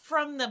it's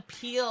from the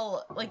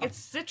peel. Like, it's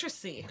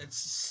citrusy.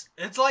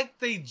 It's like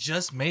they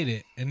just made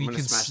it, and I'm you gonna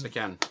can smash the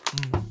can.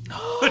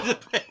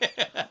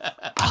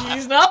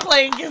 He's not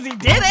playing because he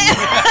did it.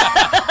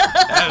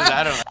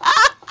 I don't.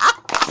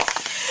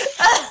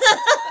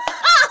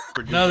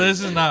 No, this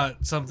is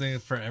not something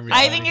for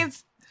everybody. I think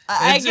it's.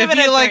 I give if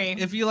it you a like 3.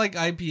 if you like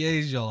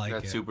IPAs, you'll like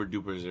That's it. super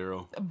duper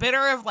 0.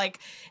 Bitter of like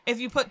if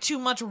you put too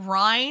much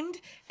rind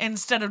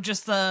instead of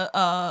just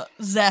the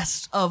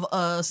zest of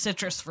a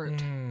citrus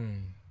fruit.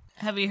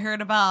 Have you heard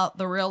about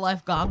the real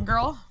life Gone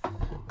Girl?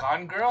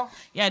 Gone Girl?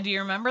 Yeah, do you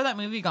remember that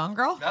movie Gone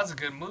Girl? That's a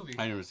good movie.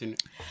 I never seen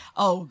it.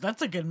 Oh,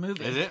 that's a good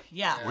movie. Is it?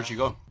 Yeah. Where'd she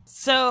go?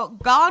 So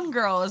Gone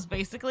Girl is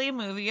basically a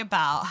movie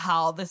about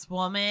how this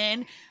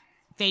woman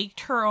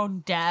faked her own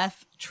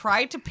death,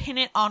 tried to pin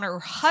it on her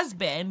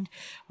husband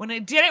when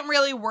it didn't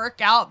really work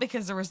out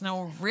because there was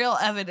no real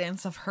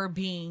evidence of her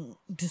being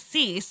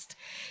deceased.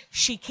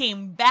 She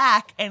came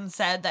back and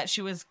said that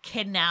she was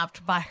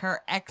kidnapped by her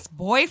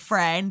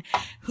ex-boyfriend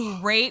who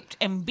raped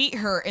and beat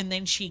her, and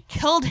then she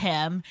killed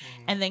him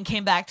and then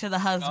came back to the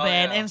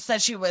husband and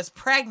said she was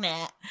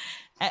pregnant.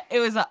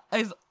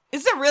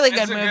 It's a really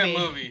good It's a good movie.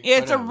 movie.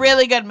 It's a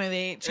really good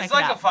movie. Check It's it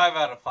like out. a 5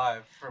 out of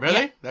 5. For me.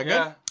 Really? That good?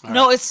 Yeah. All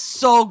No, right. it's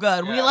so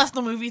good. We Yeah. left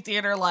the movie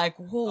theater like,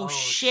 whoa,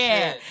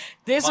 shit. shit.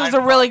 This Mind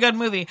was a really fuck. good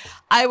movie.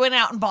 I went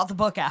out and bought the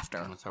book after.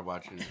 I'm gonna start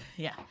watching it.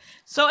 Yeah.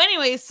 So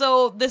anyway,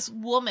 so this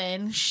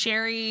woman,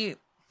 Sherry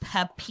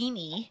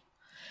Papini,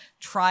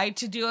 tried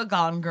to do a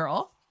Gone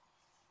Girl.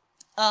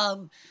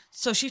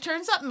 So she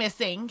turns up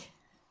missing,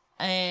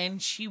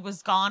 and she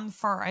was gone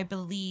for, I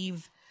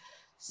believe,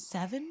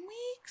 7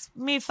 weeks,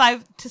 maybe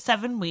 5 to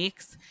 7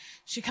 weeks.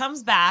 She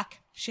comes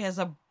back. She has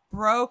a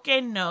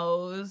broken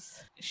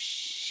nose.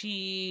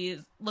 She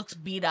looks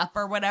beat up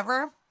or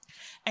whatever.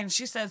 And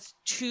she says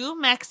 2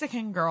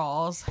 Mexican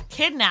girls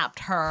kidnapped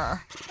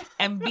her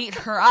and beat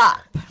her up,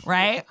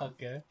 right?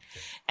 Okay.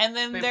 And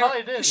then They there,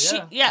 probably did, she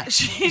comes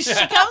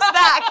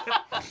back.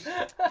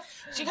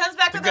 She comes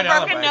back with a good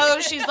broken alibi.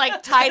 nose. She's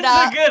like tied It's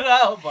up. a good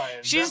alibi.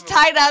 She's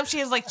definitely. tied up. She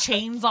has like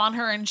chains on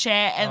her and shit.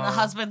 And the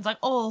husband's like,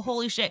 oh,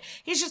 holy shit.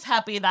 He's just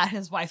happy that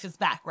his wife is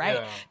back, right?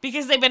 Yeah.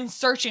 Because they've been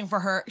searching for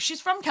her. She's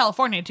from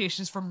California, too.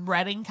 She's from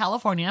Redding,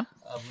 California.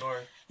 Up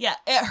north. Yeah,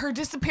 her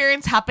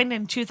disappearance happened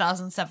in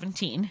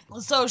 2017.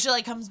 So she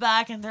like comes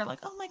back and they're like,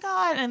 "Oh my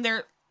god!" And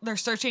they're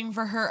searching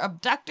for her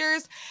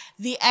abductors.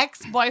 The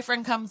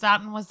ex-boyfriend comes out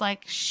and was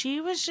like,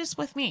 "She was just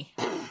with me."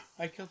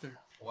 I killed her.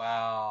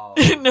 Wow.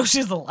 No,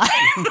 she's alive.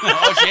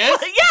 Oh, she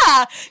is?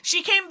 Yeah,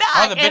 she came back.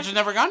 Oh, the bitch and is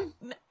never gone?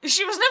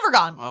 she was never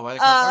gone. Oh, why they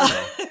call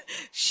her?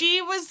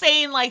 She was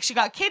saying like she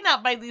got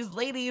kidnapped by these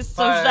ladies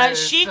so But that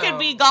she so- could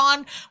be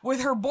gone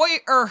with her boy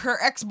or her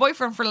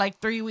ex-boyfriend for like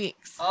 3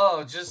 weeks.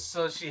 Oh, just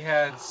so she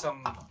had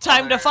some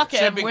Time to other- fuck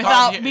Should've him been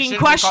without called- being should've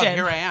been called questioned.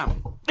 Here I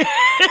am.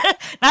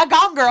 Not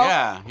Gone Girl.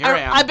 Yeah, here I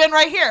am. I've been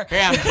right here. Here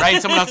I am,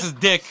 riding someone else's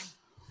dick.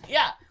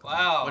 Yeah.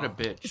 Wow. What a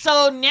bitch.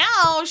 So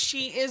now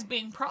she is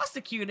being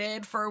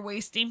prosecuted for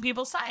wasting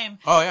people's time.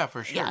 Oh, yeah,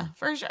 for sure. Yeah,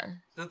 for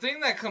sure. The thing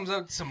that comes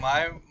up to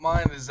my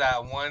mind is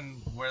that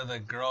one where the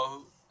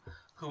girl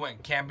who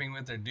went camping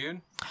with her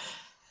dude.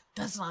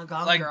 That's not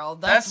Gone Like, Girl.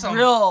 that's That's some-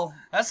 real.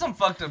 That's some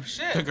fucked up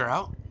shit. Took her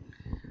out?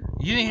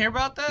 You didn't hear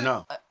about that?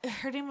 No.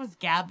 Her name was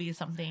Gabby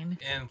something.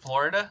 In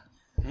Florida,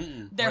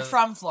 Mm-mm. They're Where-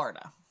 from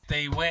Florida.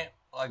 they went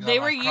like They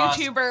on were a cross-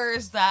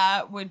 YouTubers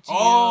that would do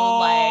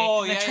Oh,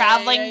 like the yeah,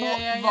 traveling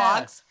yeah.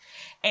 vlogs.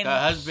 And The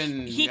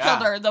husband. he yeah.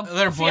 killed her, the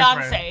Their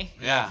fiance. boyfriend.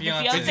 Yeah. The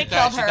Fiance. fiance She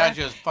killed thought her.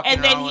 she was fucking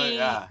And then around with- he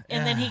yeah.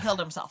 and then he killed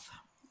himself.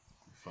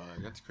 Fuck,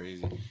 that's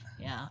crazy.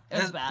 Yeah,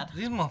 it was bad.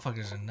 These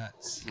motherfuckers are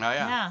nuts. Oh, yeah.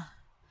 Yeah.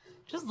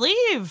 Just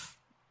leave.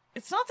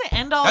 It's not the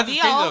end all That's the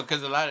be thing, all. though,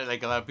 because a lot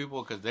of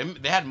people, because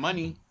they had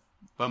money,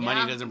 but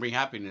money Yeah. doesn't bring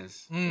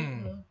happiness.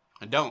 Mm.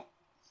 I don't.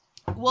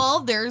 Well,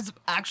 there's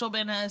actually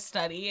been a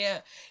study.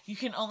 You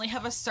can only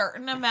have a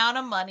certain amount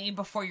of money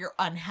before you're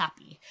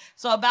unhappy.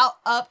 So about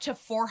up to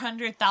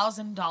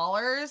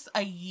 $400,000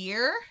 a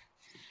year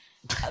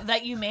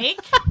that you make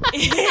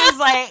is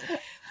like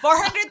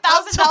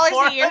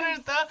 $400,000 a year.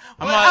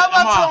 How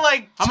about to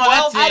like I'm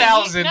about-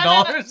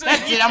 $12,000?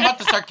 That's it. I'm about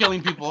to start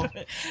killing people.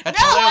 That's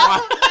No, all I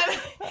want.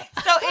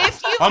 so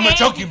if you I'm gonna make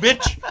choke you,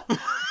 bitch.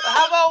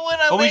 How about when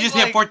I Oh, we make just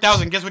like hit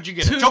 4,000. Guess what you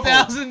get? A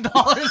chokehold.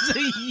 $2,000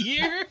 a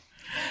year?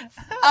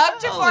 up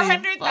to Holy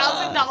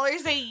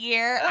 $400,000 a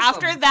year, That's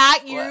after a-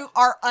 that you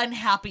are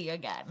unhappy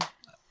again.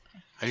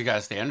 You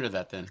gotta stay under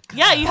that then.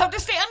 Yeah, you have to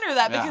stay under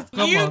that Yeah. because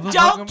Come you on, don't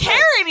motherfucker.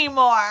 care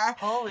anymore.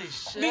 Holy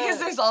shit. Because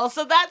there's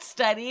also that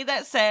study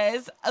that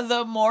says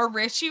the more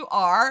rich you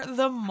are,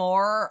 the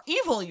more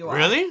evil you are.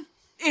 Really?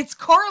 It's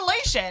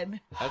correlation.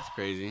 That's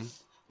crazy.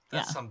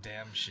 That's Yeah. some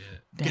damn shit.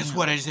 Guess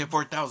what? I just hit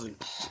 4,000.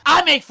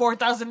 I make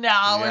 $4,000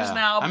 Yeah.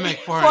 now. I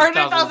make $400,000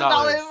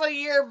 $400,000 a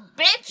year,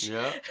 bitch.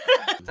 Yeah.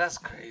 That's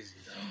crazy.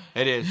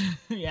 It is.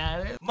 Yeah,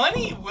 it is.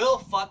 Money will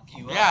fuck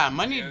you up. Yeah,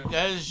 money dude.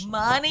 does.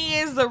 Money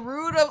is the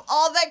root of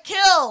all that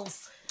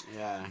kills.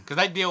 Yeah, because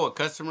I deal with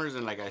customers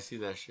and like I see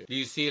that shit. Do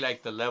you see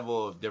like the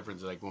level of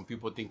difference? Like when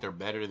people think they're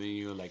better than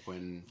you, like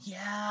when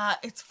Yeah,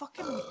 it's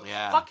fucking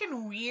Yeah.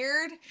 fucking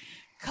weird,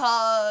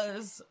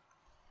 cause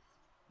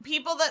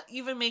people that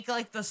even make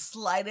like the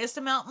slightest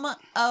amount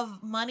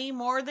of money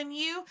more than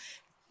you,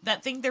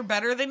 that think they're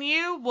better than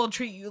you, will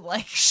treat you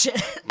like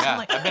shit. yeah, I'm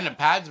like, I've been to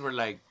pads where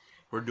like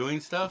we're doing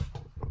stuff,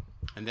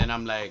 and then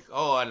I'm like,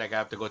 oh, I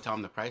have to go tell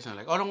them the price, and I'm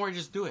like, oh, don't worry,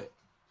 just do it.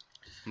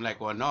 I'm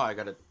like, well, no, I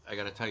gotta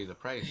tell you the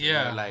price. And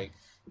Yeah. they're like,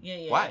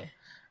 yeah. why?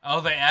 Oh,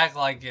 they act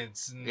like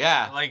it's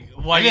Yeah. Like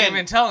why And you then-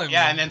 even tell him?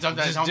 Yeah, and then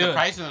sometimes I Just tell them do the it.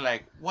 price, and they're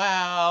like,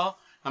 well,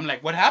 I'm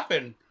like, what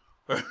happened?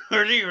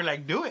 Earlier,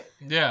 like, do it.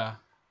 Yeah.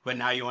 But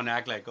now you want to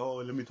act like, oh,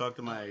 let me talk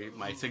to my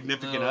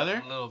significant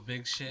other. Little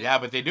big shit. Yeah,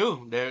 but they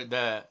do.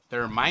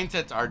 Their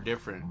mindsets are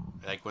different.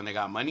 Like when they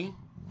got money,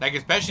 like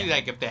especially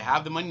like if they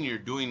have the money and you're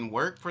doing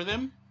work for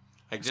them,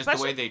 like just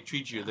the way they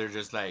treat you, they're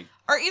just like,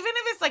 Or even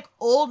if it's like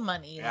old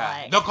money, Yeah.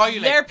 like They'll call you,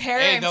 like, their hey,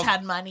 parents they'll-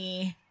 had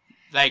money.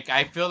 like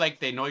I feel like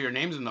they know your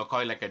names and they'll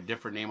call you like a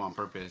different name on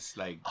purpose.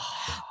 Like,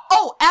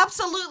 Oh,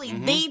 absolutely.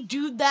 Mhm. They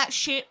do that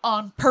shit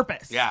on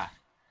purpose. yeah.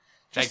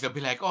 Like Just- they'll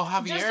be like, oh,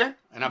 Javier, just to-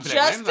 and I'll be like,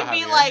 just my name's to not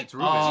be Javier, like, it's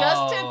Ruben.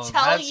 just to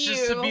tell that's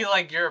just to you be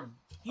like you're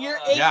you're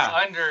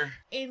Yeah. under.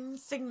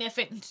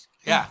 insignificant.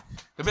 Yeah.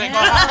 They'll be like,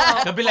 Yeah.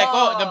 oh, they'll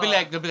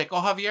be like,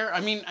 oh, Javier.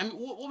 I mean,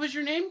 what was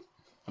your name?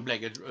 I'm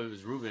like, it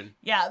was Ruben.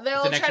 Yeah,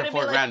 they'll It's an try extra to be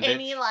like $4,000,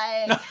 any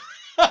bitch.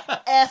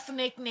 like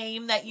ethnic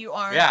name that you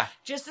aren't. Yeah.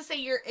 Just to say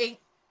you're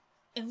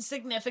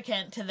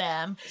insignificant to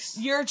them.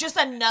 You're just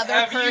another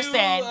Have you, person.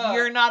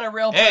 You're not a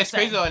real person. Hey, it's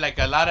crazy though. Like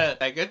a lot of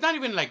like, it's not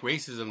even like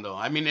racism though.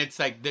 I mean, it's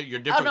like your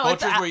different no,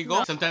 it's cultures a- where you go.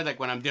 no. Sometimes like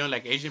when I'm dealing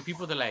with like Asian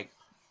people, they're like,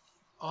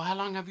 "Oh, how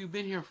long have you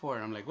been here for?"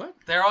 And I'm like, "What?"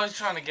 They're always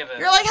trying to get a.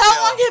 You're like,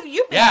 how long have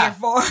you been Yeah. here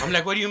for? I'm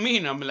like, "What do you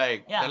mean?" I'm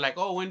like, Yeah. they're like,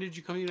 "Oh, when did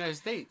you come to the United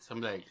States?"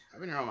 I'm like, "I've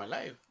been here all my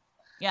life."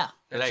 Yeah.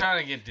 They're like,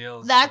 trying to get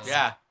deals. That's- so.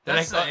 yeah. They're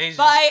That's like, the Asian.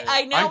 But shit.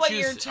 I know Aren't what you-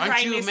 you're aren't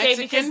trying you to say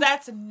because Mexican?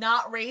 that's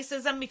not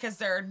racism because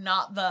they're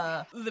not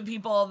the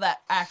people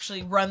that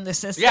actually run the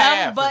system.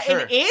 Yeah, for but sure.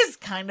 it is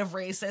kind of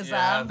racism.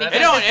 Yeah, because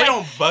that's- It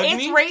don't it's bug it's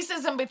me.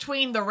 racism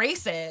between the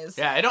races.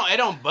 Yeah, it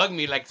don't bug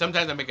me. Like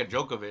sometimes I make a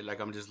joke of it. Like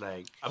I'm just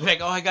like, I'm like,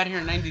 "Oh, I got here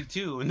in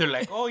 '92," and they're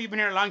like, "Oh, you've been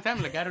here a long time."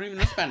 I'm like, I don't even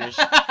know Spanish.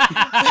 They're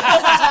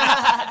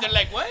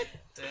like, "What?"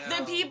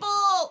 The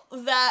people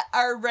that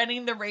are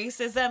running the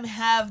racism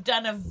have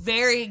done a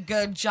very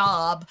good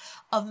job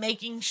of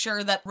making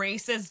sure that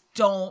races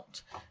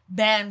don't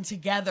band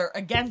together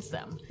against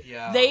them.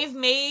 Yeah. They've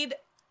made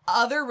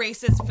other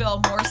races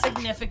feel more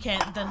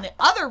significant than the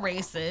other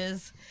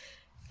races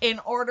in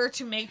order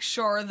to make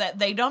sure that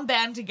they don't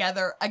band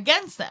together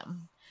against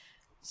them.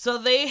 So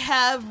they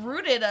have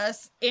rooted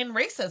us in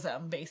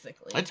racism,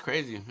 basically. It's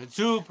crazy. It's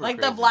super Like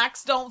crazy. the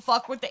blacks don't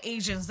fuck with the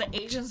Asians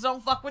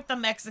don't fuck with the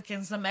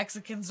Mexicans don't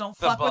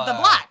The fuck with the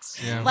blacks,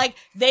 blacks. yeah. Like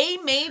they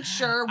made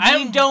sure we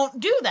I'm- don't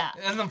do that.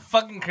 And the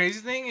fucking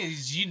crazy thing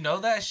is, you know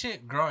that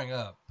shit growing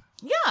up.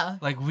 Yeah.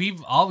 Like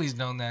we've always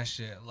known that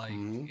shit. Like,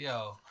 Mhm.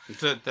 yo,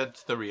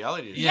 That's the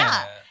reality.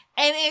 Yeah.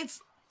 And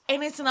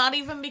it's not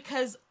even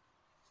because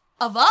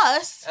of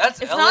us. That's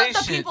it's LA not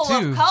the shit, people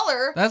too. of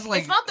color. That's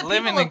like it's not the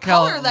living people in of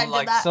color that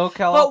like did that.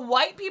 SoCal. But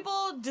white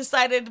people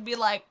decided to be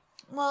like,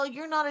 well,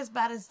 you're not as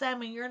bad as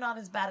them and you're not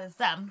as bad as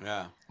them.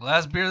 Yeah.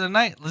 Last beer of the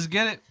night. Let's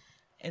get it.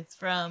 It's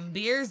from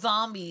Beer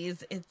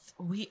Zombies. It's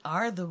We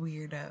Are the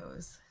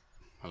Weirdos.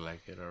 I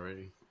like it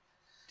already.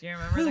 Do you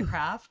remember The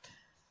Craft?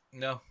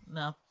 No.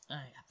 No. Oh,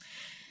 yeah.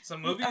 It's a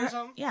movie We or are-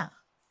 something? Yeah.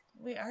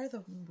 We are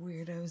the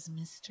weirdos,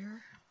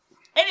 mister.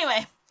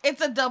 Anyway,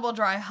 it's a double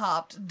dry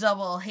hopped,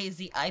 double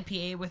hazy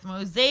IPA with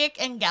Mosaic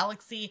and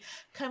Galaxy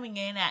coming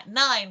in at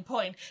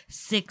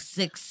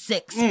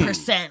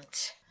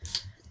 9.666%.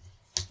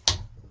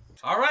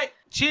 All right.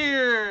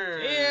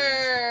 Cheers.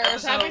 Cheers.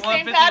 Episode Happy St.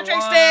 151.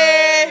 Patrick's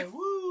Day.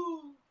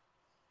 Woo.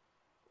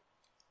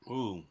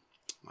 Ooh,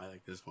 I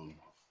like this one.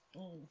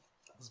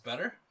 It's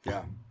better.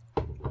 Yeah.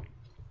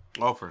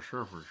 Oh, for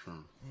sure.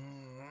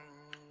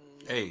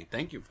 Hey,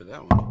 thank you for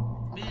that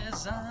one. Beer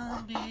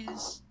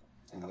zombies.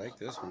 I like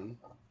this one.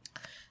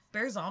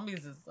 Bear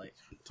Zombies is like,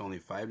 It's only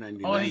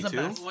 $5.99 Oh, it's the too.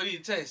 best. What do you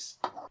taste?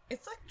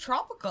 it's like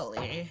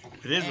tropical-y.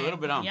 It is a little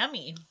and bit on.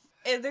 yummy.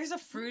 There's a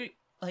fruit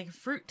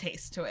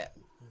taste to it.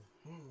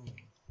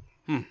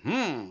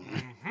 Hmm.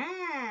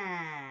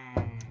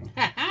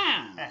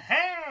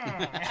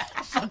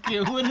 Fuck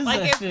you. What is Like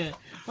that if- shit?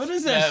 What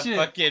is That that shit?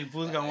 fucking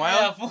Fool's Gone Yeah,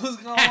 Wild. fool's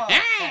going wild.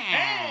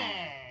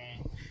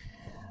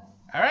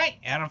 All right,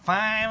 out of 5.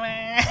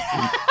 I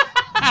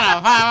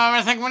don't know, 5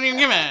 hours, like, what do you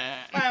give it?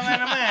 5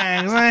 out of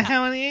max.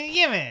 How many do you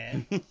give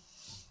it?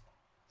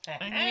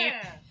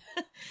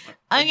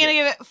 I'm gonna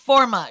give it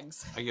 4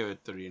 mugs. I give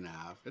it 3.5.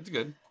 It's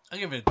good. I'll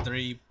give it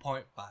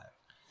 3.5.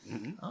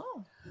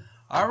 Oh.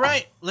 All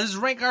right, let's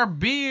rank our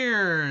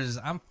beers.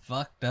 I'm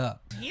fucked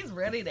up. He's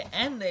ready to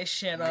end this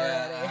shit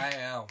already. Yeah, I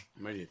am.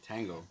 I'm ready to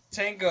tango.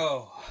 Tango.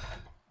 All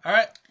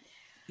right.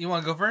 You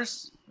want to go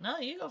first? No,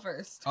 you go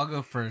first. I'll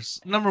go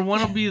first. Number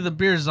 1 will be the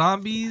Beer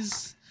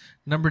Zombies.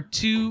 Number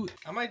 2,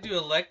 I might do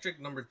Electric.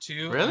 Number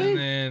 2, Really? And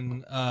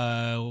then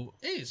hey,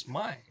 it's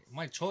my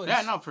choice.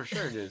 Yeah, no, for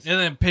sure it is. And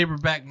then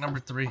Paperback number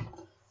 3.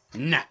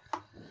 Nah.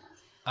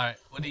 All right,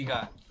 what do you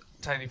got,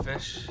 Tiny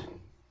Fish?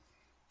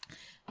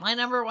 My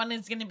number 1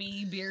 is going to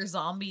be Beer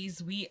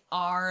Zombies. We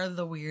Are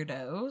the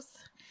Weirdos.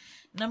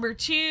 Number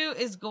 2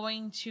 is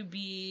going to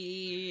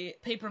be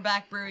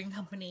Paperback Brewing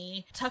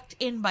Company, Tucked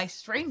In by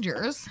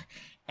Strangers.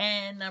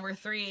 And number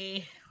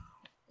 3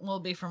 will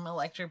be from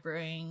Electric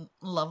Brewing,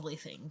 Lovely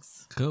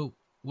Things. Cool.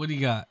 What do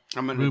you got?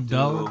 I'm Rube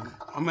Dog?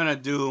 gonna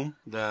do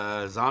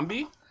the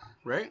Zombie,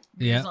 right?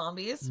 Beer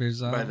Zombies. Beer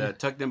Zombie. By the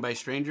Tucked In by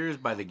Strangers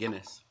by the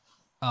Guinness.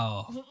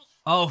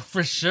 Oh,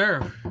 for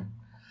sure.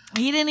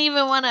 He didn't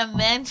even want to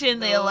mention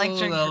the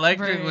Electric The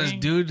Electric Brewing. was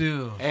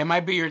doo-doo. Hey, it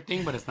might be your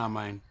thing, but it's not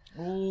mine.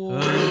 Ooh.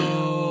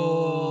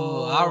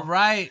 Oh, all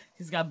right.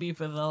 He's got beef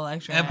with the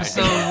Electric.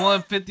 Episode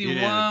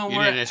 151. You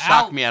We're didn't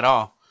shock out. me at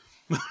all.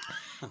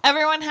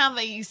 Everyone have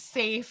a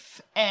safe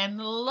and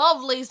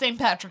lovely St.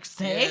 Patrick's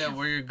Day. Yeah,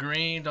 wear your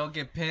green. Don't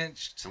get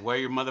pinched. And wear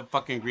your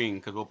motherfucking green,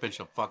 because we'll pinch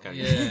the fuck out of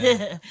you.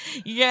 Yeah.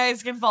 You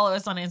guys can follow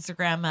us on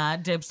Instagram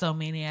at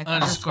Dipsomaniac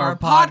 _podcast.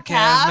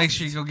 podcast. Make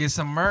sure you go get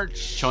some merch.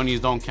 Chonies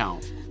don't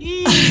count.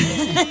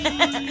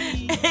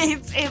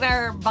 It's in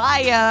our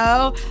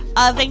bio.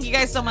 Thank you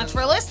guys so much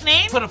for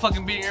listening. Put a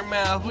fucking beer in your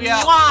mouth. We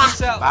out. Mwah.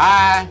 Peace out.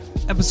 Bye.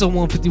 Episode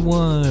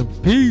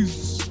 151.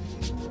 Peace.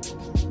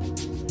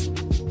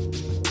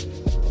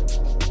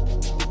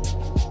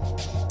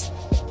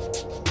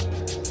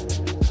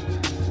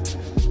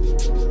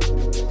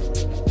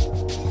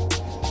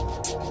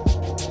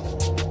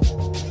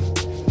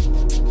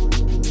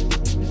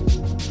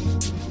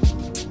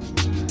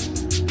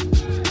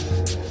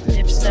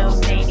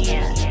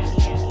 Dipsomania.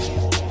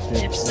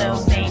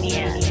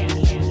 Dipsomania.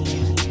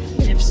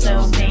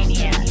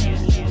 Dipsomania.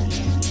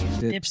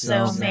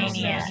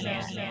 Dipsomania.